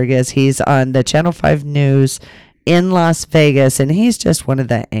Feinberg is, he's on the Channel 5 News in Las Vegas, and he's just one of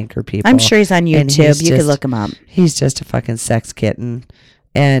the anchor people. I'm sure he's on YouTube. You could look him up. He's just a fucking sex kitten.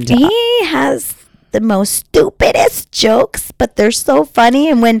 And he has the most stupidest jokes, but they're so funny.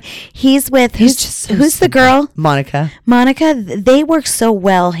 And when he's with who's the girl? Monica, they work so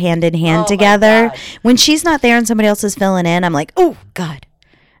well hand in hand together. When she's not there and somebody else is filling in, I'm like, oh God,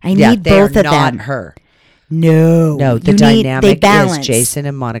 I need both of them. Her. No. The dynamic is Jason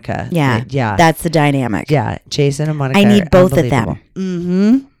and Monica. Yeah. That's the dynamic. Yeah, Jason and Monica. I need both of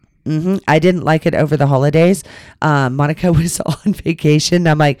them. I didn't like it over the holidays. Monica was on vacation.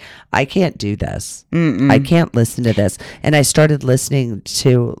 I'm like, I can't do this. I can't listen to this. And I started listening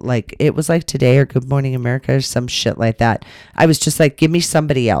to, like, it was like Today or Good Morning America or some shit like that. I was just like, give me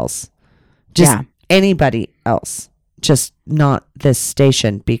somebody else. Just anybody else. Just not this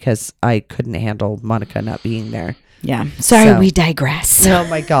station, because I couldn't handle Monica not being there. Yeah. Sorry, we digress. Oh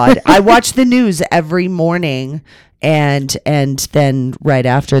my God. I watch the news every morning, and then right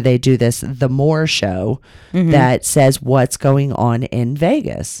after they do this, the More show that says what's going on in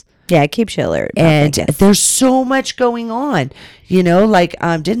Vegas. Yeah, it keeps you alert. And there's so much going on. You know, like,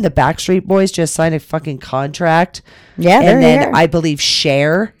 didn't the Backstreet Boys just sign a fucking contract? Yeah, and then here. I believe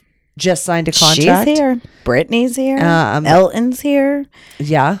Cher just signed a contract. She's here. Britney's here. Elton's here.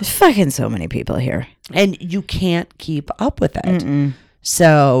 Yeah. There's fucking so many people here. And you can't keep up with it.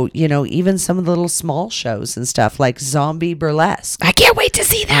 So, you know, even some of the little small shows and stuff like Zombie Burlesque. I can't wait to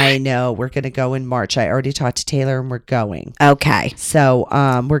see that. I know. We're going to go in March. I already talked to Taylor and we're going. Okay. So,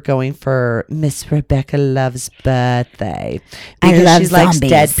 we're going for Miss Rebecca Love's birthday. I Because love she likes zombies.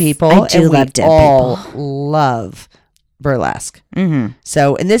 dead people. I do and love we dead all people. love burlesque.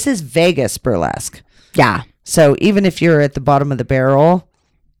 So, and this is Vegas burlesque. Yeah. So even if you're at the bottom of the barrel,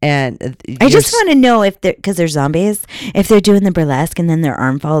 and I just want to know if they're, because they're zombies, if they're doing the burlesque and then their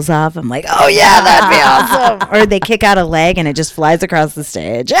arm falls off, I'm like, oh yeah, that'd be awesome. Or they kick out a leg and it just flies across the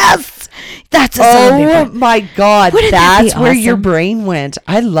stage. Yes, that's a zombie. Oh my God, that's where awesome? your brain went.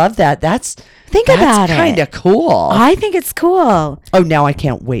 I love that. That's about it. Kind of cool. I think it's cool. Oh, now I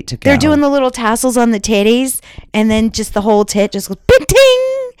can't wait to go. They're doing the little tassels on the titties, and then just the whole tit just goes bing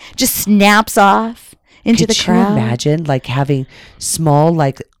ting, just snaps off into the crowd. Could you imagine like having small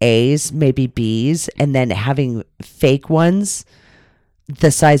like A's, maybe B's, and then having fake ones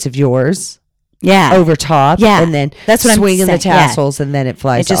the size of yours? Yeah. Over top. Yeah. And then that's what swinging I'm saying. the tassels, and then it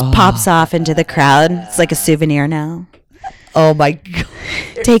flies. It just pops off into the crowd. It's like a souvenir now. Oh my God.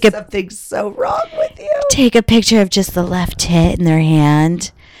 There's something so wrong with you. Take a picture of just the left tit in their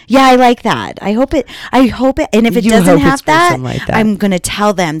hand. Yeah, I like that. I hope it. And if it doesn't have that, like that, I'm going to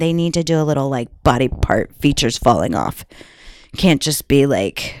tell them they need to do a little like body part features falling off. Can't just be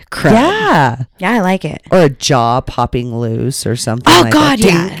like crud. Yeah. Yeah, I like it. Or a jaw popping loose or something. Oh like God,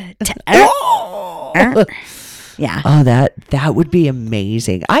 that. yeah. Yeah. Oh, that would be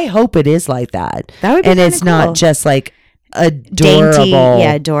amazing. I hope it is like that. That would be and it's cool. not just like adorable. Dainty,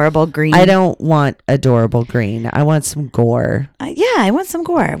 adorable green. I don't want adorable green. I want some gore. Yeah, I want some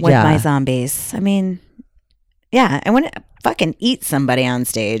gore with my zombies. I mean, Yeah, I want to fucking eat somebody on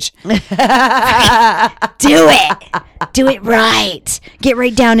stage. Do it. Do it right. Get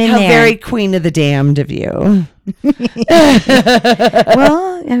right down in How there. very Queen of the Damned of you.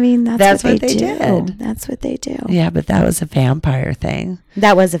 Well, I mean, that's what they do. did. That's what they do. Yeah, but that was a vampire thing.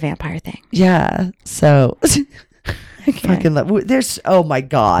 That was a vampire thing. Yeah. So fucking there's oh my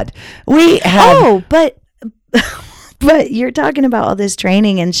God. We have Oh, but you're talking about all this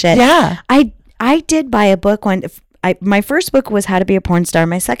training and shit. Yeah. I did buy a book when my first book was How to Be a Porn Star.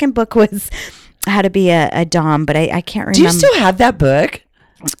 My second book was How to Be a Dom, but I can't remember. Do you still have that book?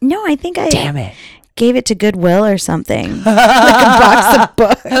 No, I think I Damn it. gave it to Goodwill or something. Like a box of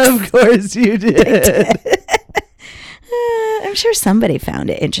books. Of course you did. I'm sure somebody found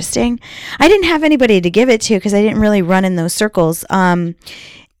it interesting. I didn't have anybody to give it to because I didn't really run in those circles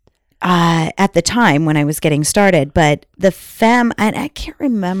at the time when I was getting started. But the and I can't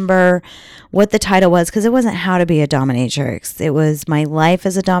remember what the title was because it wasn't How to Be a Dominatrix. It was My Life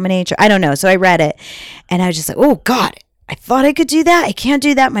as a Dominatrix. I don't know. So I read it and I was just like, oh God, I thought I could do that. I can't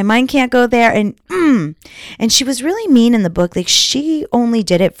do that. My mind can't go there. And she was really mean in the book. Like she only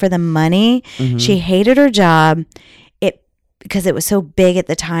did it for the money. Mm-hmm. She hated her job. Because it was so big at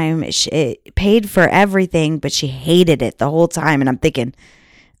the time, it paid for everything, but she hated it the whole time. And I'm thinking,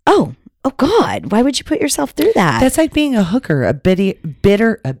 oh God, why would you put yourself through that? That's like being a hooker, a bitty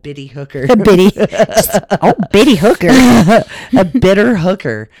hooker. A bitty hooker. A bitter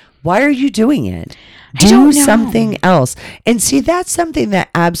hooker. Why are you doing it? I don't know. Do something else. And see, that's something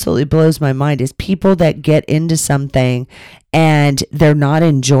that absolutely blows my mind is people that get into something and they're not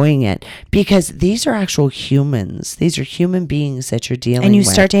enjoying it because these are actual humans. These are human beings that you're dealing with. And you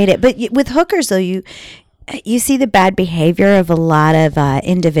start to hate it. But with hookers, though, you see the bad behavior of a lot of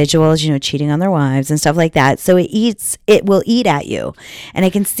individuals, cheating on their wives and stuff like that. So it will eat at you. And I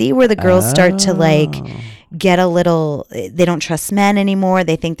can see where the girls start to get a little, they don't trust men anymore.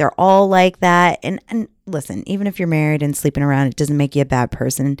 They think they're all like that. And listen, even if you're married and sleeping around, it doesn't make you a bad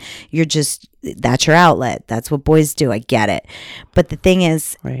person. That's your outlet. That's what boys do. I get it. But the thing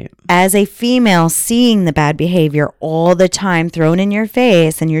is, right, as a female seeing the bad behavior all the time thrown in your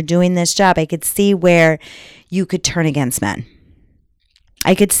face and you're doing this job, I could see where you could turn against men.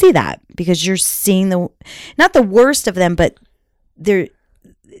 I could see that because you're seeing not the worst of them, but they're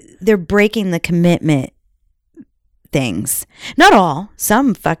breaking the commitment things. Not all.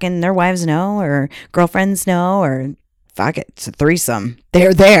 Some fucking their wives know or girlfriends know or fuck it, it's a threesome.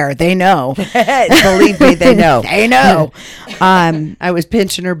 They're there. They know. Believe me, they know. They know. I was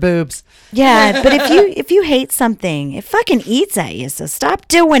pinching her boobs. Yeah, but if you hate something, it fucking eats at you. So stop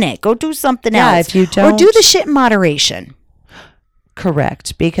doing it. Go do something else. If you don't, or do the shit in moderation.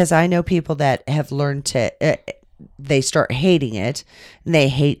 Correct, because I know people that have learned to. They start hating it and they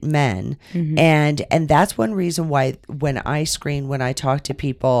hate men. Mm-hmm. And that's one reason why when I talk to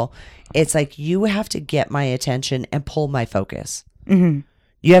people, it's like you have to get my attention and pull my focus. Mm-hmm.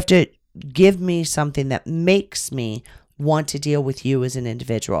 You have to give me something that makes me want to deal with you as an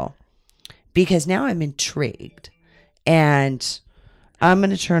individual because now I'm intrigued and I'm going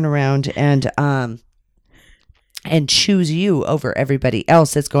to turn around and choose you over everybody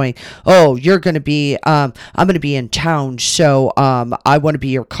else that's going, oh, you're going to be, I'm going to be in town. So, I want to be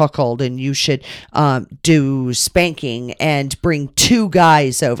your cuckold and you should, do spanking and bring 2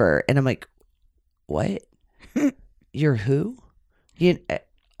 guys over. And I'm like, what? You're who?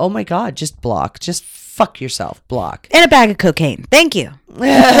 Oh my God, just block. Just fuck yourself. Block. And a bag of cocaine. Thank you.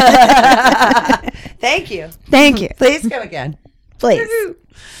 Thank you. Thank you. Please come again. Please.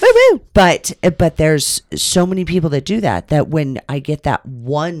 Woo-woo. But there's so many people that do that when I get that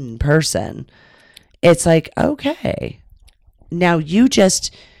one person, it's like, okay, now you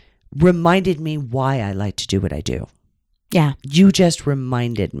just reminded me why I like to do what I do. Yeah. You just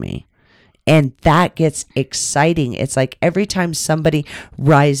reminded me. And that gets exciting. It's like every time somebody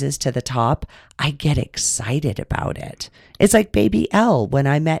rises to the top, I get excited about it. It's like Baby L, when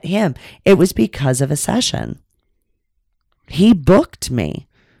I met him, it was because of a session. He booked me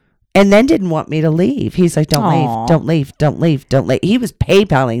and then didn't want me to leave. He's like, don't leave. He was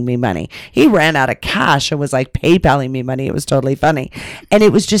PayPaling me money. He ran out of cash and was like PayPaling me money. It was totally funny. And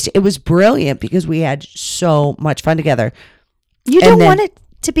it was brilliant because we had so much fun together. You don't want it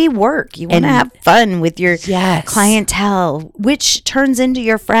to be work. You want to have fun with your clientele, which turns into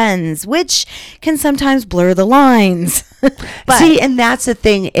your friends, which can sometimes blur the lines. See, and that's the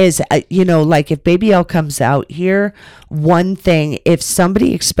thing is, like if Baby L comes out here, one thing, if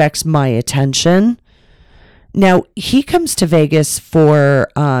somebody expects my attention, now he comes to Vegas for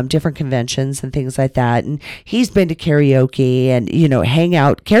different conventions and things like that. And he's been to karaoke and, hang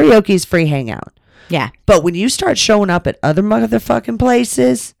out. Karaoke is free hangout. Yeah. But when you start showing up at other motherfucking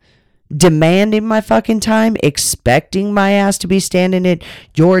places, demanding my fucking time, expecting my ass to be standing at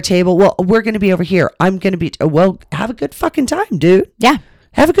your table. Well, we're going to be over here. I'm going to be, well, have a good fucking time, dude. Yeah.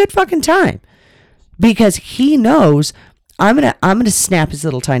 Have a good fucking time. Because he knows I'm going to snap his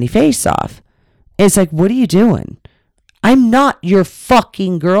little tiny face off. It's like, what are you doing? I'm not your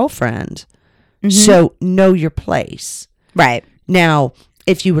fucking girlfriend. Mm-hmm. So know your place. Right. Now,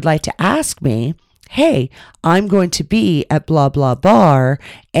 if you would like to ask me, hey, I'm going to be at blah, blah, bar.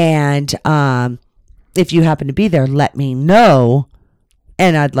 And if you happen to be there, let me know.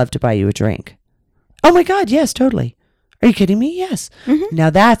 And I'd love to buy you a drink. Oh my God. Yes, totally. Are you kidding me? Yes. Mm-hmm. Now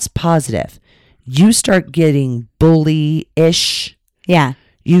that's positive. You start getting bully-ish. Yeah.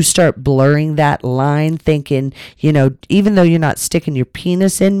 You start blurring that line, thinking, even though you're not sticking your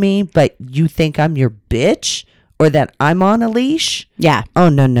penis in me, but you think I'm your bitch or that I'm on a leash. Yeah. Oh,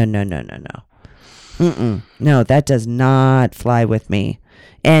 no. Mm-mm. No, that does not fly with me.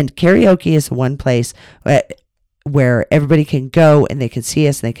 And karaoke is one place where everybody can go and they can see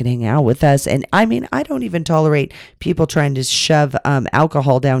us and they can hang out with us. And I mean, I don't even tolerate people trying to shove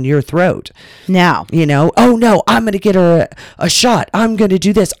alcohol down your throat. No. Oh no, I'm going to get her a shot. I'm going to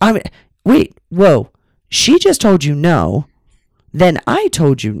do this. Wait, whoa. She just told you no. Then I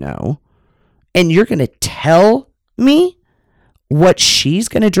told you no. And you're going to tell me what she's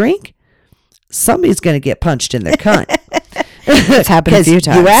going to drink? Somebody's going to get punched in their cunt. It's happened a few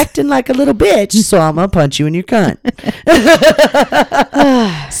times. You're acting like a little bitch, so I'm going to punch you in your cunt.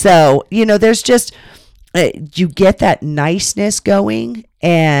 So, there's just, you get that niceness going,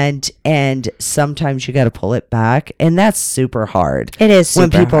 and sometimes you got to pull it back, and that's super hard. It is super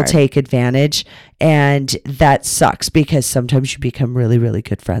when people hard. take advantage, and that sucks because sometimes you become really, really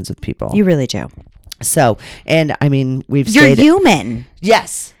good friends with people. You really do. So, and I mean, You're stated, human.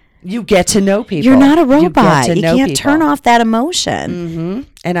 Yes. You get to know people. You're not a robot. You can't people. turn off that emotion. Mm-hmm.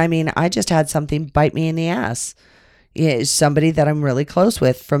 And I mean, I just had something bite me in the ass. Somebody that I'm really close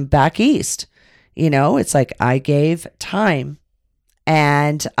with from back east. It's like I gave time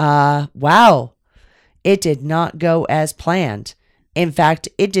and wow, it did not go as planned. In fact,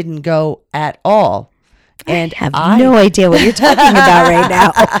 it didn't go at all. And I have no idea what you're talking about right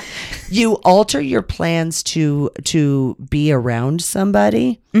now. You alter your plans to be around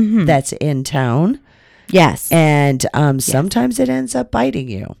somebody that's in town. Yes. And sometimes it ends up biting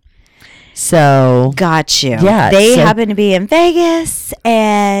you. So. Got you. Yeah. They happen to be in Vegas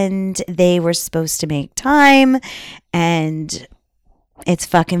and they were supposed to make time and it's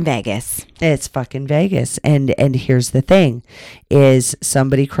fucking Vegas. It's fucking Vegas. And here's the thing is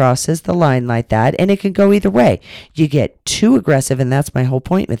somebody crosses the line like that and it can go either way. You get too aggressive, and that's my whole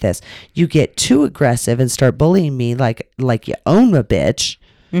point with this. You get too aggressive and start bullying me like you own a bitch,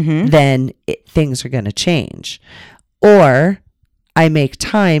 then things are going to change. Or I make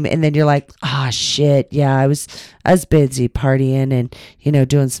time and then you're like, shit. Yeah, I was busy partying and,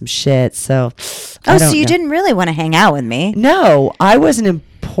 doing some shit. So, so you didn't really want to hang out with me? No, I wasn't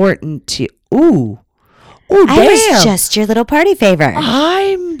important to you. Ooh, damn. I was just your little party favor.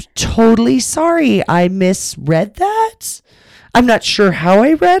 I'm totally sorry. I misread that. I'm not sure how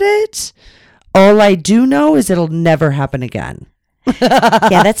I read it. All I do know is it'll never happen again.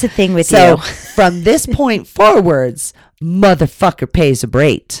 Yeah, that's the thing with so, you. From this point forwards, motherfucker pays a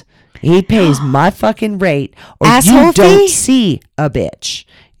rate. He pays my fucking rate, or Asshole you don't fee? see a bitch.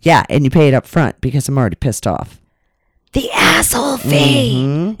 Yeah, and you pay it up front because I'm already pissed off. The asshole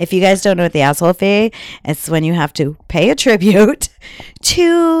fee. If you guys don't know what the asshole fee, it's when you have to pay a tribute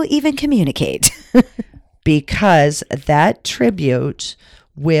to even communicate. Because that tribute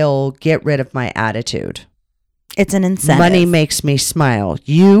will get rid of my attitude. It's an incentive. Money makes me smile.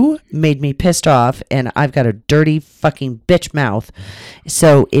 You made me pissed off, and I've got a dirty fucking bitch mouth.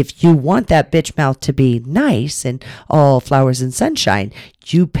 So if you want that bitch mouth to be nice and all flowers and sunshine,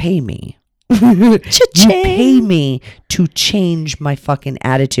 you pay me. You pay me to change my fucking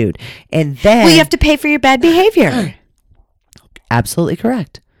attitude. And then... Well, you have to pay for your bad behavior. Absolutely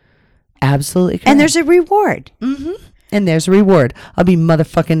correct. Absolutely correct. And there's a reward. Mm-hmm. And there's a reward. I'll be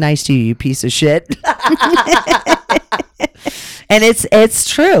motherfucking nice to you, you piece of shit. And it's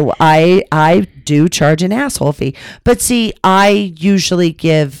true. I do charge an asshole fee. But see, I usually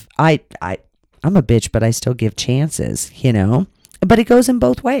give I'm a bitch, but I still give chances, But it goes in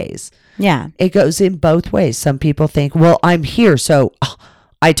both ways. Yeah. It goes in both ways. Some people think, well, I'm here, so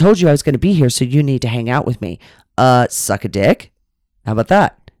I told you I was going to be here, so you need to hang out with me. Suck a dick. How about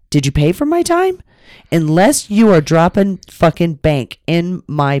that? Did you pay for my time? Unless you are dropping fucking bank in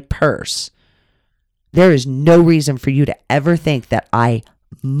my purse, there is no reason for you to ever think that I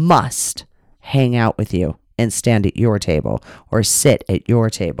must hang out with you and stand at your table or sit at your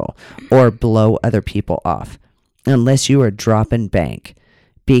table or blow other people off unless you are dropping bank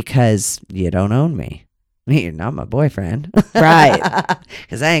because you don't own me. You're not my boyfriend. Right.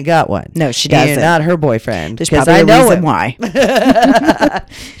 Because I ain't got one. No, she doesn't. You're not her boyfriend. There's Because probably I know a reason him. why.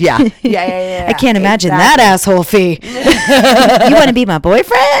 Yeah. I can't imagine that asshole fee. You want to be my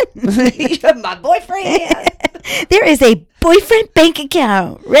boyfriend? You're my boyfriend. There is a boyfriend bank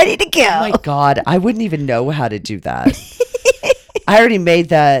account ready to go. Oh my God. I wouldn't even know how to do that. I already made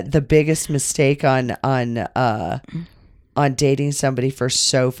the biggest mistake on dating somebody for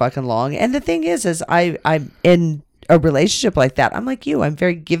so fucking long. And the thing is I'm in a relationship like that. I'm like you. I'm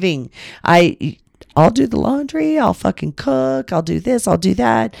very giving. I'll do the laundry. I'll fucking cook. I'll do this. I'll do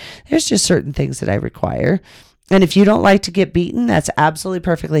that. There's just certain things that I require. And if you don't like to get beaten, that's absolutely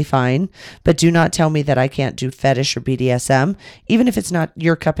perfectly fine. But do not tell me that I can't do fetish or BDSM. Even if it's not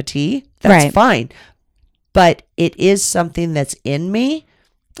your cup of tea, that's Right. fine. But it is something that's in me.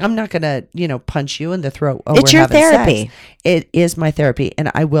 I'm not going to, punch you in the throat. Oh, It's we're your having therapy. sex. It is my therapy.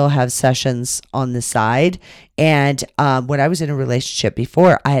 And I will have sessions on the side. And when I was in a relationship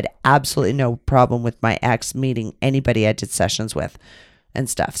before, I had absolutely no problem with my ex meeting anybody I did sessions with and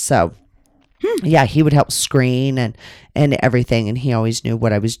stuff. So, yeah, he would help screen and everything. And he always knew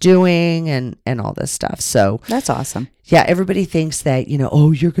what I was doing and all this stuff. So That's awesome. yeah, everybody thinks that,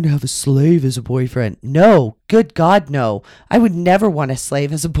 oh, you're going to have a slave as a boyfriend. No, good God, no. I would never want a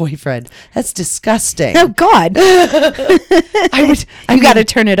slave as a boyfriend. That's disgusting. Oh, God. You got to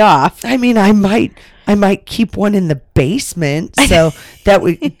turn it off. I mean, I might keep one in the basement so that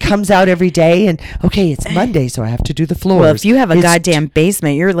it comes out every day. And okay, it's Monday, so I have to do the floors. Well, if you have a goddamn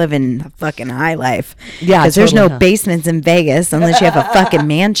basement, you're living the fucking high life. Yeah, Because there's no totally, huh? basements in Vegas unless you have a fucking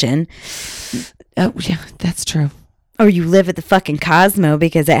mansion. Oh, yeah, that's true. Or you live at the fucking Cosmo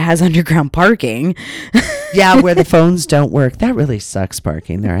because it has underground parking. Yeah, where the phones don't work. That really sucks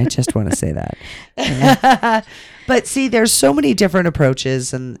parking there. I just want to say that. But see, there's so many different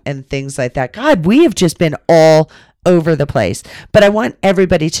approaches and things like that. God, we have just been all over the place. But I want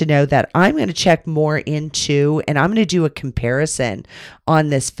everybody to know that I'm going to check more into, and I'm going to do a comparison on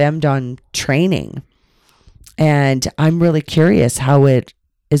this Femdom training. And I'm really curious how it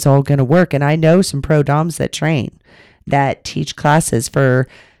is all going to work. And I know some pro doms that train, that teach classes for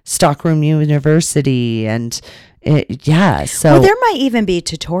Stockroom University and so Well, there might even be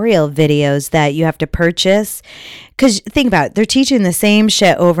tutorial videos that you have to purchase. Because think about it, they're teaching the same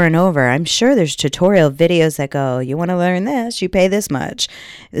shit over and over. I'm sure there's tutorial videos that go, you want to learn this, you pay this much.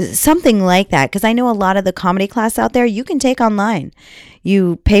 Something like that. Because I know a lot of the comedy class out there, you can take online.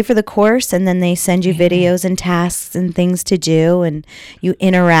 You pay for the course and then they send you videos and tasks and things to do. And you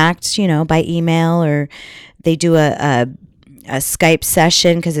interact, by email, or they do a Skype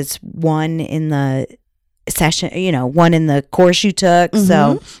session because it's one in the session, one in the course you took. Mm-hmm.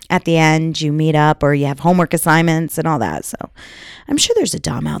 So at the end you meet up or you have homework assignments and all that. So I'm sure there's a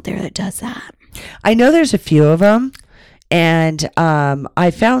dom out there that does that. I know there's a few of them, and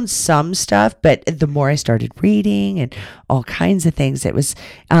I found some stuff, but the more I started reading and all kinds of things, it was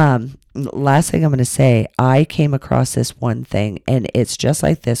last thing I'm going to say, I came across this one thing, and it's just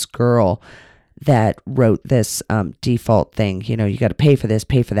like this girl that wrote this default thing, you got to pay for this,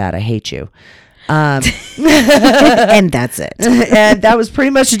 pay for that, I hate you. And that's it. And that was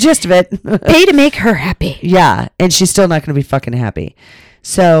pretty much the gist of it. Pay to make her happy. Yeah, and she's still not going to be fucking happy.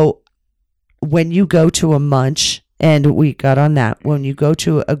 So when you go to a munch, and we got on that, when you go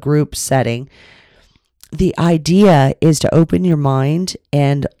to a group setting, the idea is to open your mind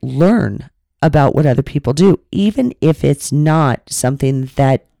and learn about what other people do, even if it's not something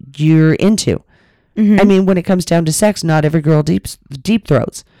that you're into. Mm-hmm. I mean, when it comes down to sex, not every girl deep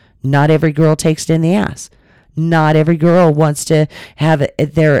throats. Not every girl takes it in the ass. Not every girl wants to have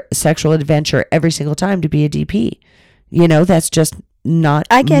their sexual adventure every single time to be a DP. That's just not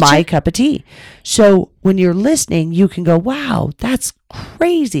my cup of tea. So when you're listening, you can go, wow, that's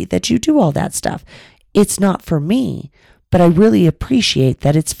crazy that you do all that stuff. It's not for me, but I really appreciate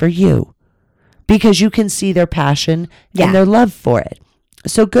that it's for you, because you can see their passion and their love for it.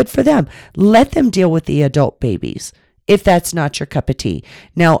 So good for them. Let them deal with the adult babies if that's not your cup of tea.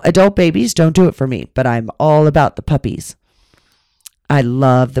 Now, adult babies don't do it for me, but I'm all about the puppies. I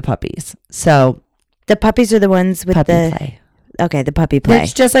love the puppies. So the puppies are the ones with puppy the play. Okay, the puppy play.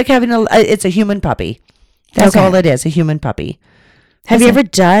 It's just like having it's a human puppy. That's all it is, a human puppy. Have you ever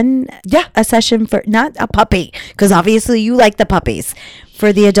done a session for, not a puppy, because obviously you like the puppies,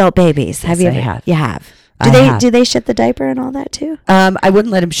 for the adult babies? Have you ever? I have. You have. Do they shit the diaper and all that too? I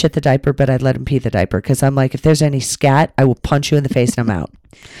wouldn't let him shit the diaper, but I'd let him pee the diaper because I'm like, if there's any scat, I will punch you in the face and I'm out.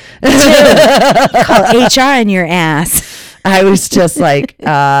 Call HR in your ass. I was just like,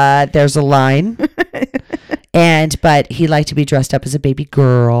 there's a line. But he liked to be dressed up as a baby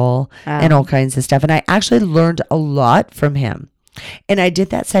girl and all kinds of stuff. And I actually learned a lot from him. And I did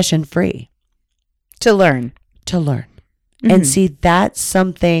that session free. To learn. Mm-hmm. And see, that's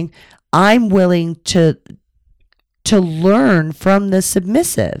something I'm willing to learn from the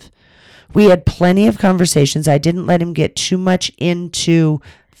submissive. We had plenty of conversations. I didn't let him get too much into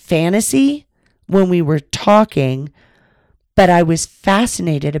fantasy when we were talking, but I was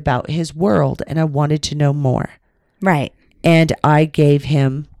fascinated about his world and I wanted to know more. Right. And I gave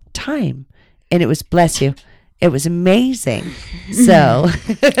him time, and it was, bless you, it was amazing. So,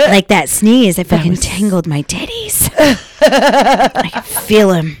 like that sneeze, I fucking tangled my titties. I can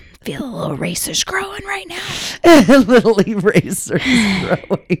feel him. Feel the little erasers growing right now. Little erasers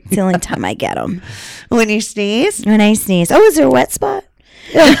growing. It's the only time I get them. When you sneeze? When I sneeze. Oh, is there a wet spot?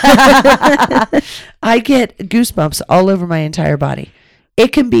 I get goosebumps all over my entire body.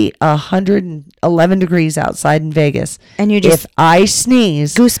 It can be 111 degrees outside in Vegas. And you just... If I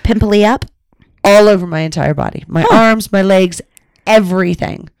sneeze... Goose pimply up? All over my entire body. My arms, my legs,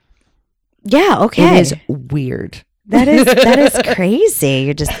 everything. Yeah, okay. It is weird. That is crazy.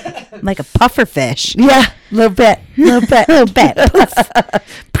 You're just like a puffer fish. Yeah, a little bit.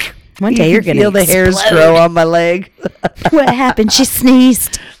 One day you're going to feel the hairs grow on my leg. What happened? She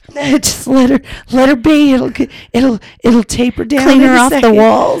sneezed. Just let her be. It'll taper down. Clean her off the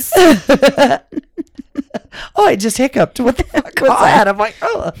walls. Oh, I just hiccuped. What the fuck was that? I'm like,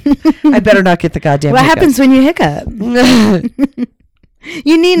 oh, I better not get the goddamn. What hiccups. happens when you hiccup?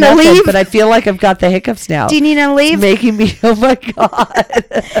 You need to leave. But I feel like I've got the hiccups now. Do you need to leave? It's making me, oh my God.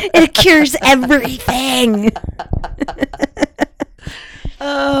 It cures everything.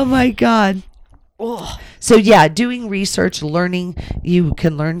 Oh my God. Oh. So yeah, doing research, learning, you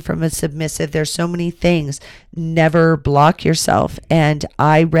can learn from a submissive. There's so many things. Never block yourself. And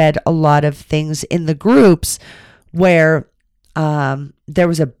I read a lot of things in the groups where there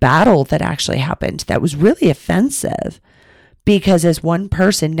was a battle that actually happened that was really offensive. Because as one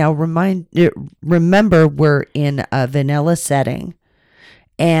person, now remember, we're in a vanilla setting,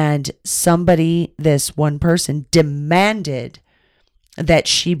 and this one person demanded that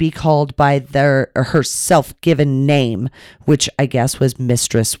she be called by her self-given name, which I guess was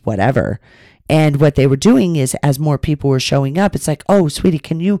Mistress whatever. And what they were doing is, as more people were showing up, it's like, oh, sweetie,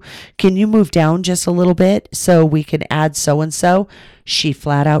 can you move down just a little bit so we can add so-and-so? She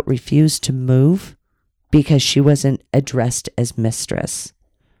flat out refused to move. Because she wasn't addressed as mistress.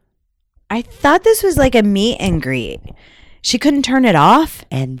 I thought this was like a meet and greet. She couldn't turn it off?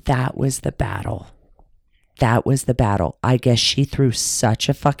 And that was the battle. I guess she threw such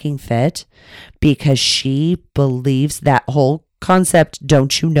a fucking fit because she believes that whole concept,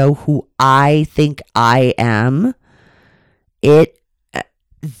 don't you know who I think I am?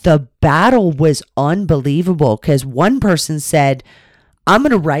 The battle was unbelievable because one person said, I'm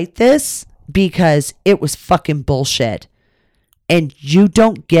going to write this because it was fucking bullshit. And you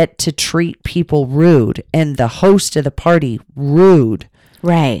don't get to treat people rude and the host of the party rude.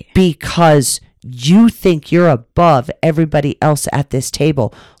 Right. Because you think you're above everybody else at this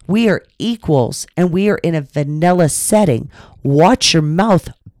table. We are equals and we are in a vanilla setting. Watch your mouth,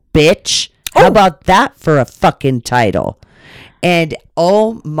 bitch. How about that for a fucking title? And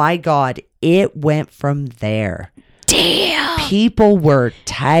oh my God, it went from there. Damn. People were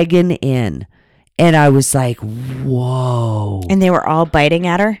tagging in. And I was like, whoa. And they were all biting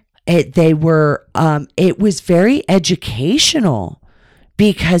at her? It was very educational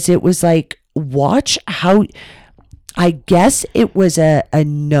because it was like, watch how, I guess it was a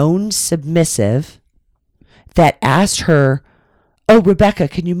known submissive that asked her, oh, Rebecca,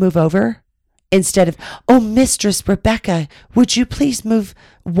 can you move over? Instead of, oh, Mistress Rebecca, would you please move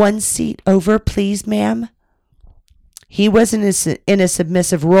one seat over, please, ma'am? He wasn't in a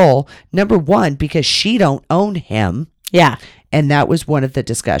submissive role, number one, because she don't own him. Yeah. And that was one of the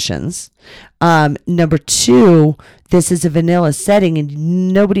discussions. Number two, this is a vanilla setting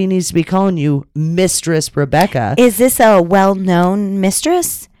and nobody needs to be calling you Mistress Rebecca. Is this a well-known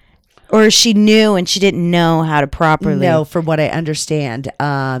mistress? Or is she new and she didn't know how to properly? No, from what I understand,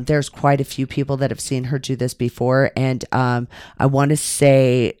 there's quite a few people that have seen her do this before. And I want to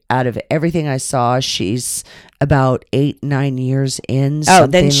say out of everything I saw, she's about 8-9 years in. Oh,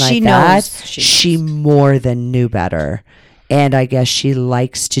 then she knows. She more than knew better. And I guess she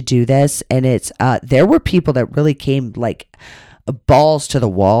likes to do this. And it's there were people that really came like balls to the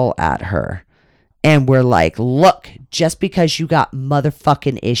wall at her. And we're like, look, just because you got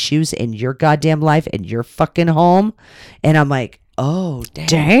motherfucking issues in your goddamn life and your fucking home. And I'm like, oh,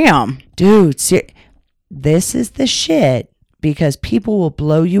 damn. Dude, this is the shit, because people will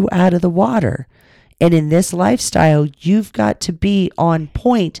blow you out of the water. And in this lifestyle, you've got to be on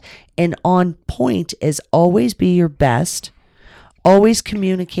point. And on point is always be your best, always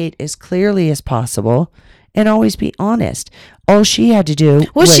communicate as clearly as possible, and always be honest. All she had to do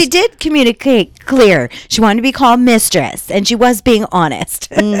was... she did communicate clear. She wanted to be called mistress, and she was being honest.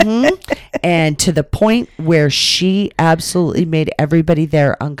 Mm-hmm. And to the point where she absolutely made everybody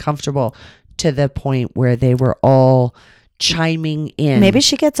there uncomfortable, to the point where they were all chiming in. Maybe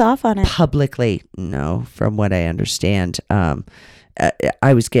she gets off on it. Publicly. No, from what I understand.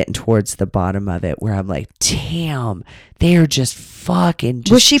 I was getting towards the bottom of it where I'm like, damn, they're just fucking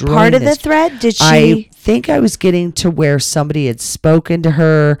destroying. Was she part of the thread? Did she? I think I was getting to where somebody had spoken to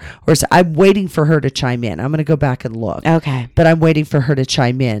her, or I'm waiting for her to chime in. I'm going to go back and look. Okay. But I'm waiting for her to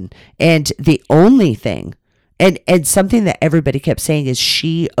chime in. And the only thing, and something that everybody kept saying is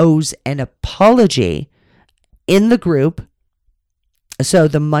she owes an apology in the group. So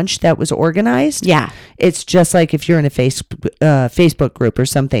the munch that was organized, it's just like if you're in a Facebook group or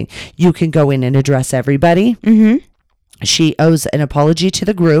something, you can go in and address everybody. Mm-hmm. She owes an apology to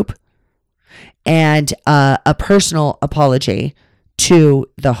the group and a personal apology to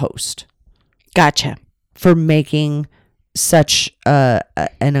the host. Gotcha. For making such an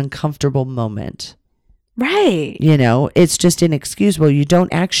uncomfortable moment. Right. You know, it's just inexcusable. You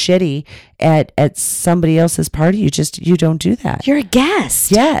don't act shitty at somebody else's party. You don't do that. You're a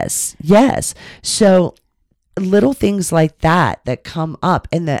guest. Yes. So little things like that come up,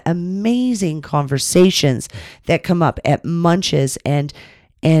 and the amazing conversations that come up at munches and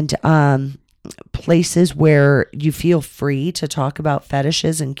places where you feel free to talk about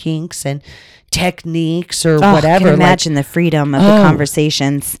fetishes and kinks and techniques or whatever. I can imagine the freedom of the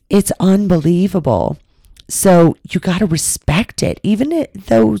conversations. It's unbelievable. So you got to respect it, even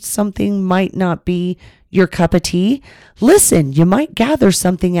though something might not be your cup of tea. Listen, you might gather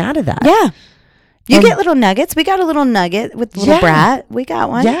something out of that. Yeah. You get little nuggets. We got a little nugget with little Brat. We got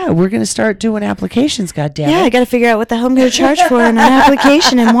one. Yeah, we're going to start doing applications, goddammit. Yeah, I got to figure out what the hell I'm going to charge for an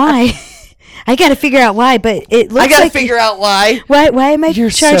application and why. I got to figure out why, but it looks like... figure out why. Why am I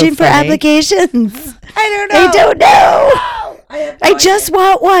charging for applications? I don't know. I just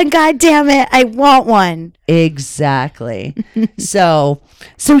want one. God damn it. I want one. Exactly. So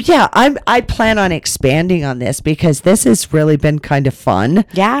yeah, I plan on expanding on this because this has really been kind of fun.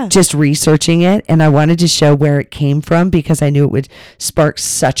 Yeah. Just researching it. And I wanted to show where it came from because I knew it would spark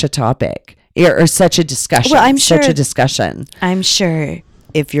such a topic or such a discussion. Well, I'm sure. Such a discussion. I'm sure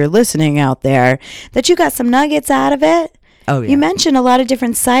if you're listening out there that you got some nuggets out of it. Oh, yeah. You mentioned a lot of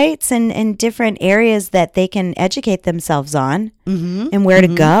different sites and different areas that they can educate themselves on and where to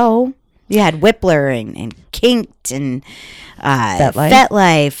go. You had Whippler and Kinked and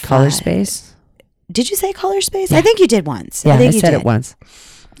FetLife. Color Space. Did you say Color Space? Yeah. I think you did once. Yeah, I said it once.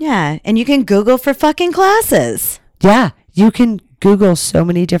 Yeah, and you can Google for fucking classes. Yeah, you can Google so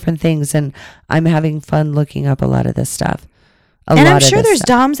many different things, and I'm having fun looking up a lot of this stuff. And I'm sure there's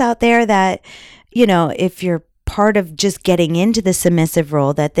DOMs out there that, you know, if you're part of just getting into the submissive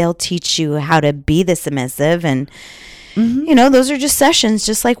role, that they'll teach you how to be the submissive. And you know, those are just sessions,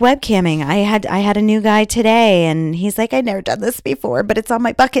 just like webcamming. I had a new guy today, and he's like, I've never done this before, but it's on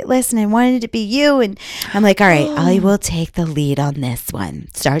my bucket list, and I wanted it to be you. And I'm like, all right, I will take the lead on this one.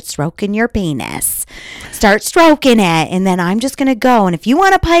 Start stroking your penis. Start stroking it, and then I'm just gonna go. And if you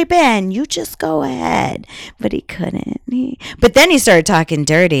want to pipe in, you just go ahead. But he couldn't. But then he started talking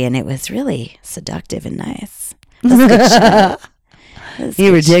dirty, and it was really seductive and nice. You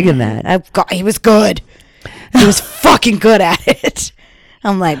were digging that. He was good. He was fucking good at it.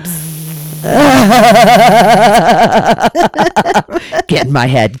 I'm like, get in my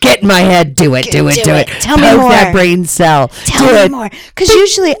head. Do it. Tell me Poke more. that brain cell. Tell me more. Because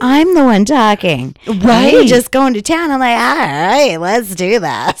usually I'm the one talking. Right. You're just going to town. I'm like, all right, let's do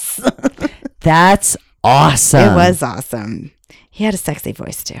this. That's awesome. It was awesome. He had a sexy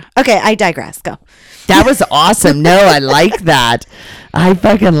voice too. Okay, I digress. Go. That was awesome. No, I like that. I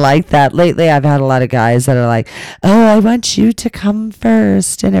fucking like that. Lately, I've had a lot of guys that are like, oh, I want you to come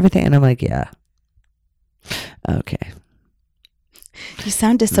first and everything. And I'm like, yeah. Okay. You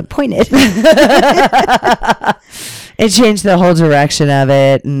sound disappointed. It changed the whole direction of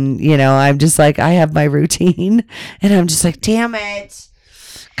it. And, you know, I'm just like, I have my routine. And I'm just like, damn it.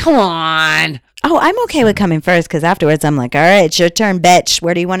 Come on. Oh, I'm okay with coming first because afterwards I'm like, all right, it's your turn, bitch.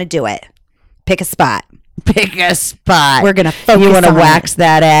 Where do you want to do it? Pick a spot. Pick a spot. We're gonna focus. You want to on wax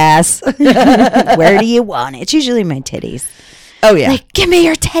that ass? Where do you want it? It's usually my titties. Oh yeah. Like, give me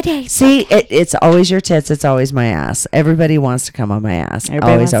your titties. See, it's always your tits. It's always my ass. Everybody wants to come on my ass.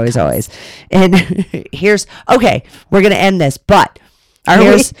 Everybody Always, wants always, to always. And okay. We're gonna end this, but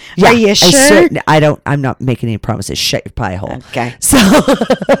Are you sure? I'm not making any promises. Shut your pie hole. Okay. So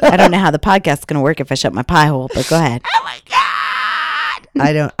I don't know how the podcast's gonna work if I shut my pie hole, but go ahead. Oh my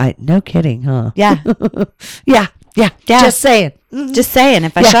god. No kidding, huh? Yeah. Yeah. Just saying. Just saying.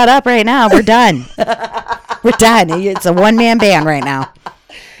 If I shut up right now, we're done. We're done. It's a one-man band right now.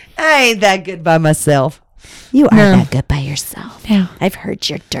 I ain't that good by myself. You are that good by yourself. No. I've heard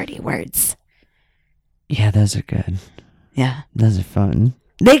your dirty words. Yeah, those are good. Yeah. Those are fun.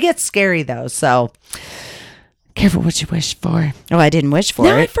 They get scary though, so careful what you wish for. Oh, I didn't wish for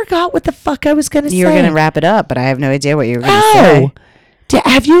Now it. I forgot what the fuck I was going to say. You were going to wrap it up, but I have no idea what you were going to say.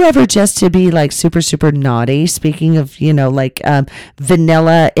 Have you ever, just to be like super, super naughty, speaking of, vanilla,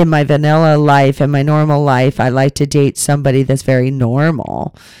 in my vanilla life and my normal life, I like to date somebody that's very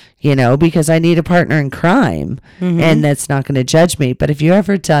normal, because I need a partner in crime and that's not going to judge me. But have you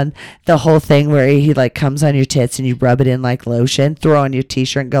ever done the whole thing where he like comes on your tits and you rub it in like lotion, throw on your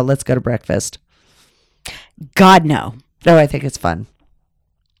t-shirt and go, let's go to breakfast? God, no. Oh, I think it's fun.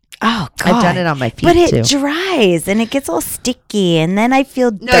 Oh, God. I've done it on my feet, but it too. dries and it gets all sticky and then I feel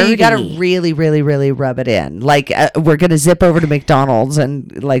dirty. No, you got to really, really, really rub it in. Like, we're going to zip over to McDonald's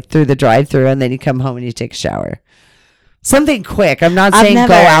and like through the drive-thru and then you come home and you take a shower. Something quick. I'm not saying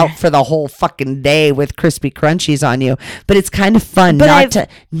go out for the whole fucking day with crispy crunchies on you, but it's kind of fun not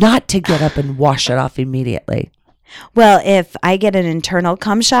to get up and wash it off immediately. Well, if I get an internal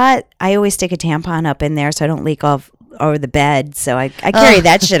cum shot, I always stick a tampon up in there so I don't leak off over the bed. So I carry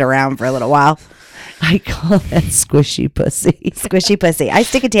that shit around for a little while. I call that squishy pussy. Squishy pussy. I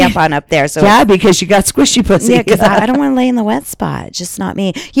stick a tampon up there. So yeah, because you got squishy pussy. Yeah, because I don't want to lay in the wet spot. It's just not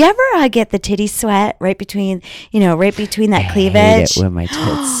me. You ever get the titty sweat right between that cleavage? I hate it when my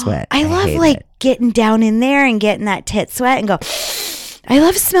tits sweat. I love getting down in there and getting that tit sweat and go. I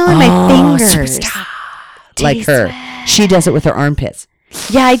love smelling my fingers. Like her. Sweat. She does it with her armpits.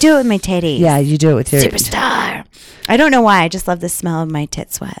 Yeah, I do it with my titties. Yeah, you do it with your superstar. I don't know why. I just love the smell of my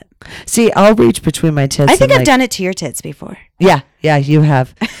tit sweat. See, I'll reach between my tits. I think I've done it to your tits before. Yeah, you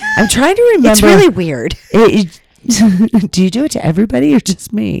have. I'm trying to remember. It's really weird. Do you do it to everybody or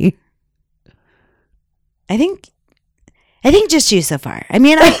just me? I think just you so far. I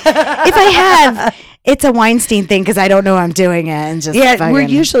mean, if I have, it's a Weinstein thing because I don't know I'm doing it and just we're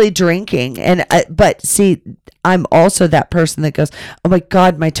usually drinking and but see, I'm also that person that goes, oh my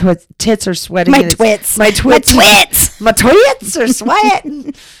god, my tits are sweating. My twits are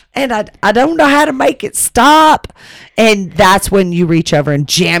sweating, and I don't know how to make it stop. And that's when you reach over and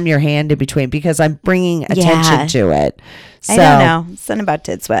jam your hand in between because I'm bringing attention to it. So, I don't know. Something about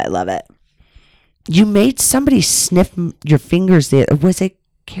tit sweat. I love it. You made somebody sniff your fingers. Was it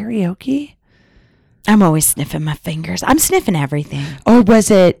karaoke? I'm always sniffing my fingers. I'm sniffing everything. Or was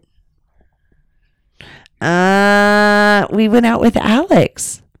it? We went out with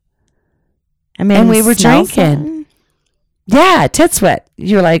Alex. And we were drinking. Something? Yeah, tit sweat.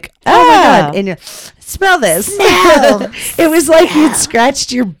 You're like, oh my god, and you smell this. It was like you'd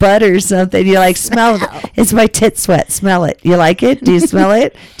scratched your butt or something. You're like, smell it. It's my tit sweat. Smell it. You like it? Do you smell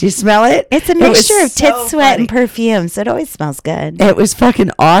it? Do you smell it? It's a mixture of tit sweat and perfume, so it always smells good. It was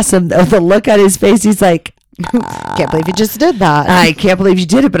fucking awesome. The look on his face, he's like, can't believe you just did that. I can't believe you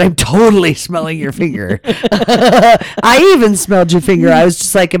did it, but I'm totally smelling your finger. I even smelled your finger. I was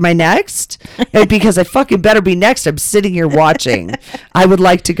just like, am I next? And because I fucking better be next. I'm sitting here watching. I would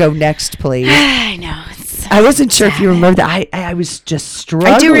like to go next, please. I know. I wasn't sure if you remember that. I was just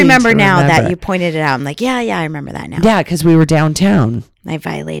struggling. I do remember now that you pointed it out. I'm like, yeah, I remember that now. Yeah, because we were downtown. I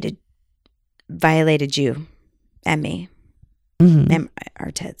violated you and me. Mm-hmm. And our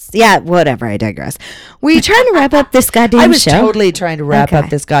tits. Yeah, whatever. I digress. Were you trying to wrap up this goddamn show? I was totally trying to wrap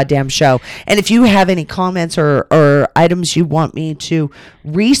up this goddamn show. And if you have any comments or items you want me to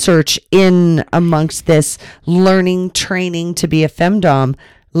research in amongst this learning, training to be a femdom,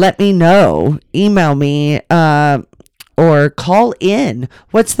 let me know. Email me or call in.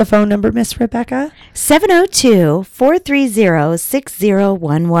 What's the phone number, Miss Rebecca?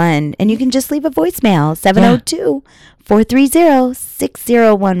 702-430-6011. And you can just leave a voicemail.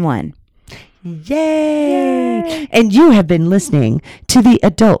 702-430-6011. Yay! And you have been listening to the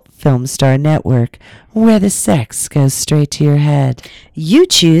Adult Film Star Network, where the sex goes straight to your head. You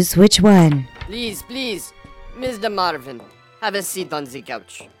choose which one. Please, Mr. Marvin, have a seat on the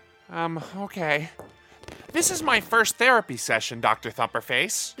couch. Okay. This is my first therapy session, Dr.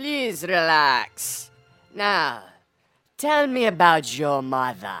 Thumperface. Please relax. Now, tell me about your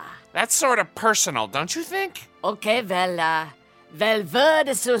mother. That's sort of personal, don't you think? Okay, well, word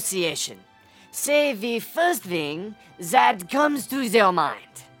association. Say the first thing that comes to your mind.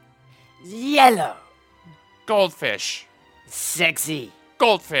 Yellow. Goldfish. Sexy.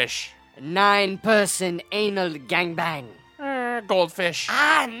 Goldfish. 9-person anal gangbang. Goldfish.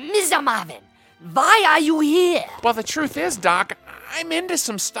 Mr. Marvin, why are you here? Well, the truth is, Doc, I'm into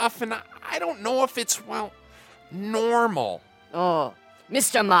some stuff and I don't know if it's, well, normal. Oh,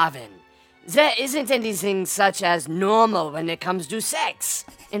 Mr. Marvin, there isn't anything such as normal when it comes to sex.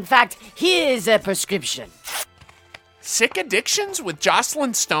 In fact, here is a prescription. Sick Addictions with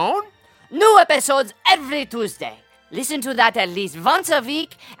Joclyn Stone? New episodes every Tuesday. Listen to that at least once a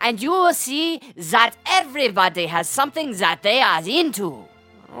week, and you will see that everybody has something that they are into.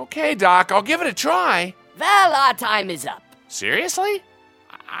 Okay, Doc, I'll give it a try. Well, our time is up. Seriously?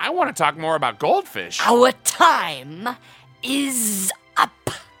 I want to talk more about goldfish. Our time is up.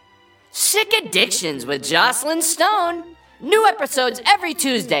 Sick Addictions with Joclyn Stone. New episodes every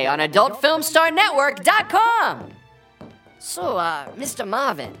Tuesday on AdultFilmStarNetwork.com. So, Mr.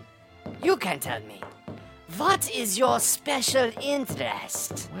 Marvin, you can tell me, what is your special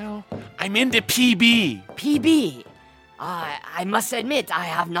interest? Well, I'm into PB. PB. I must admit, I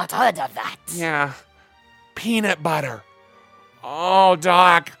have not heard of that. Yeah, peanut butter. Oh,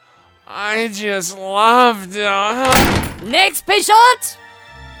 Doc, I just loved it. Next patient!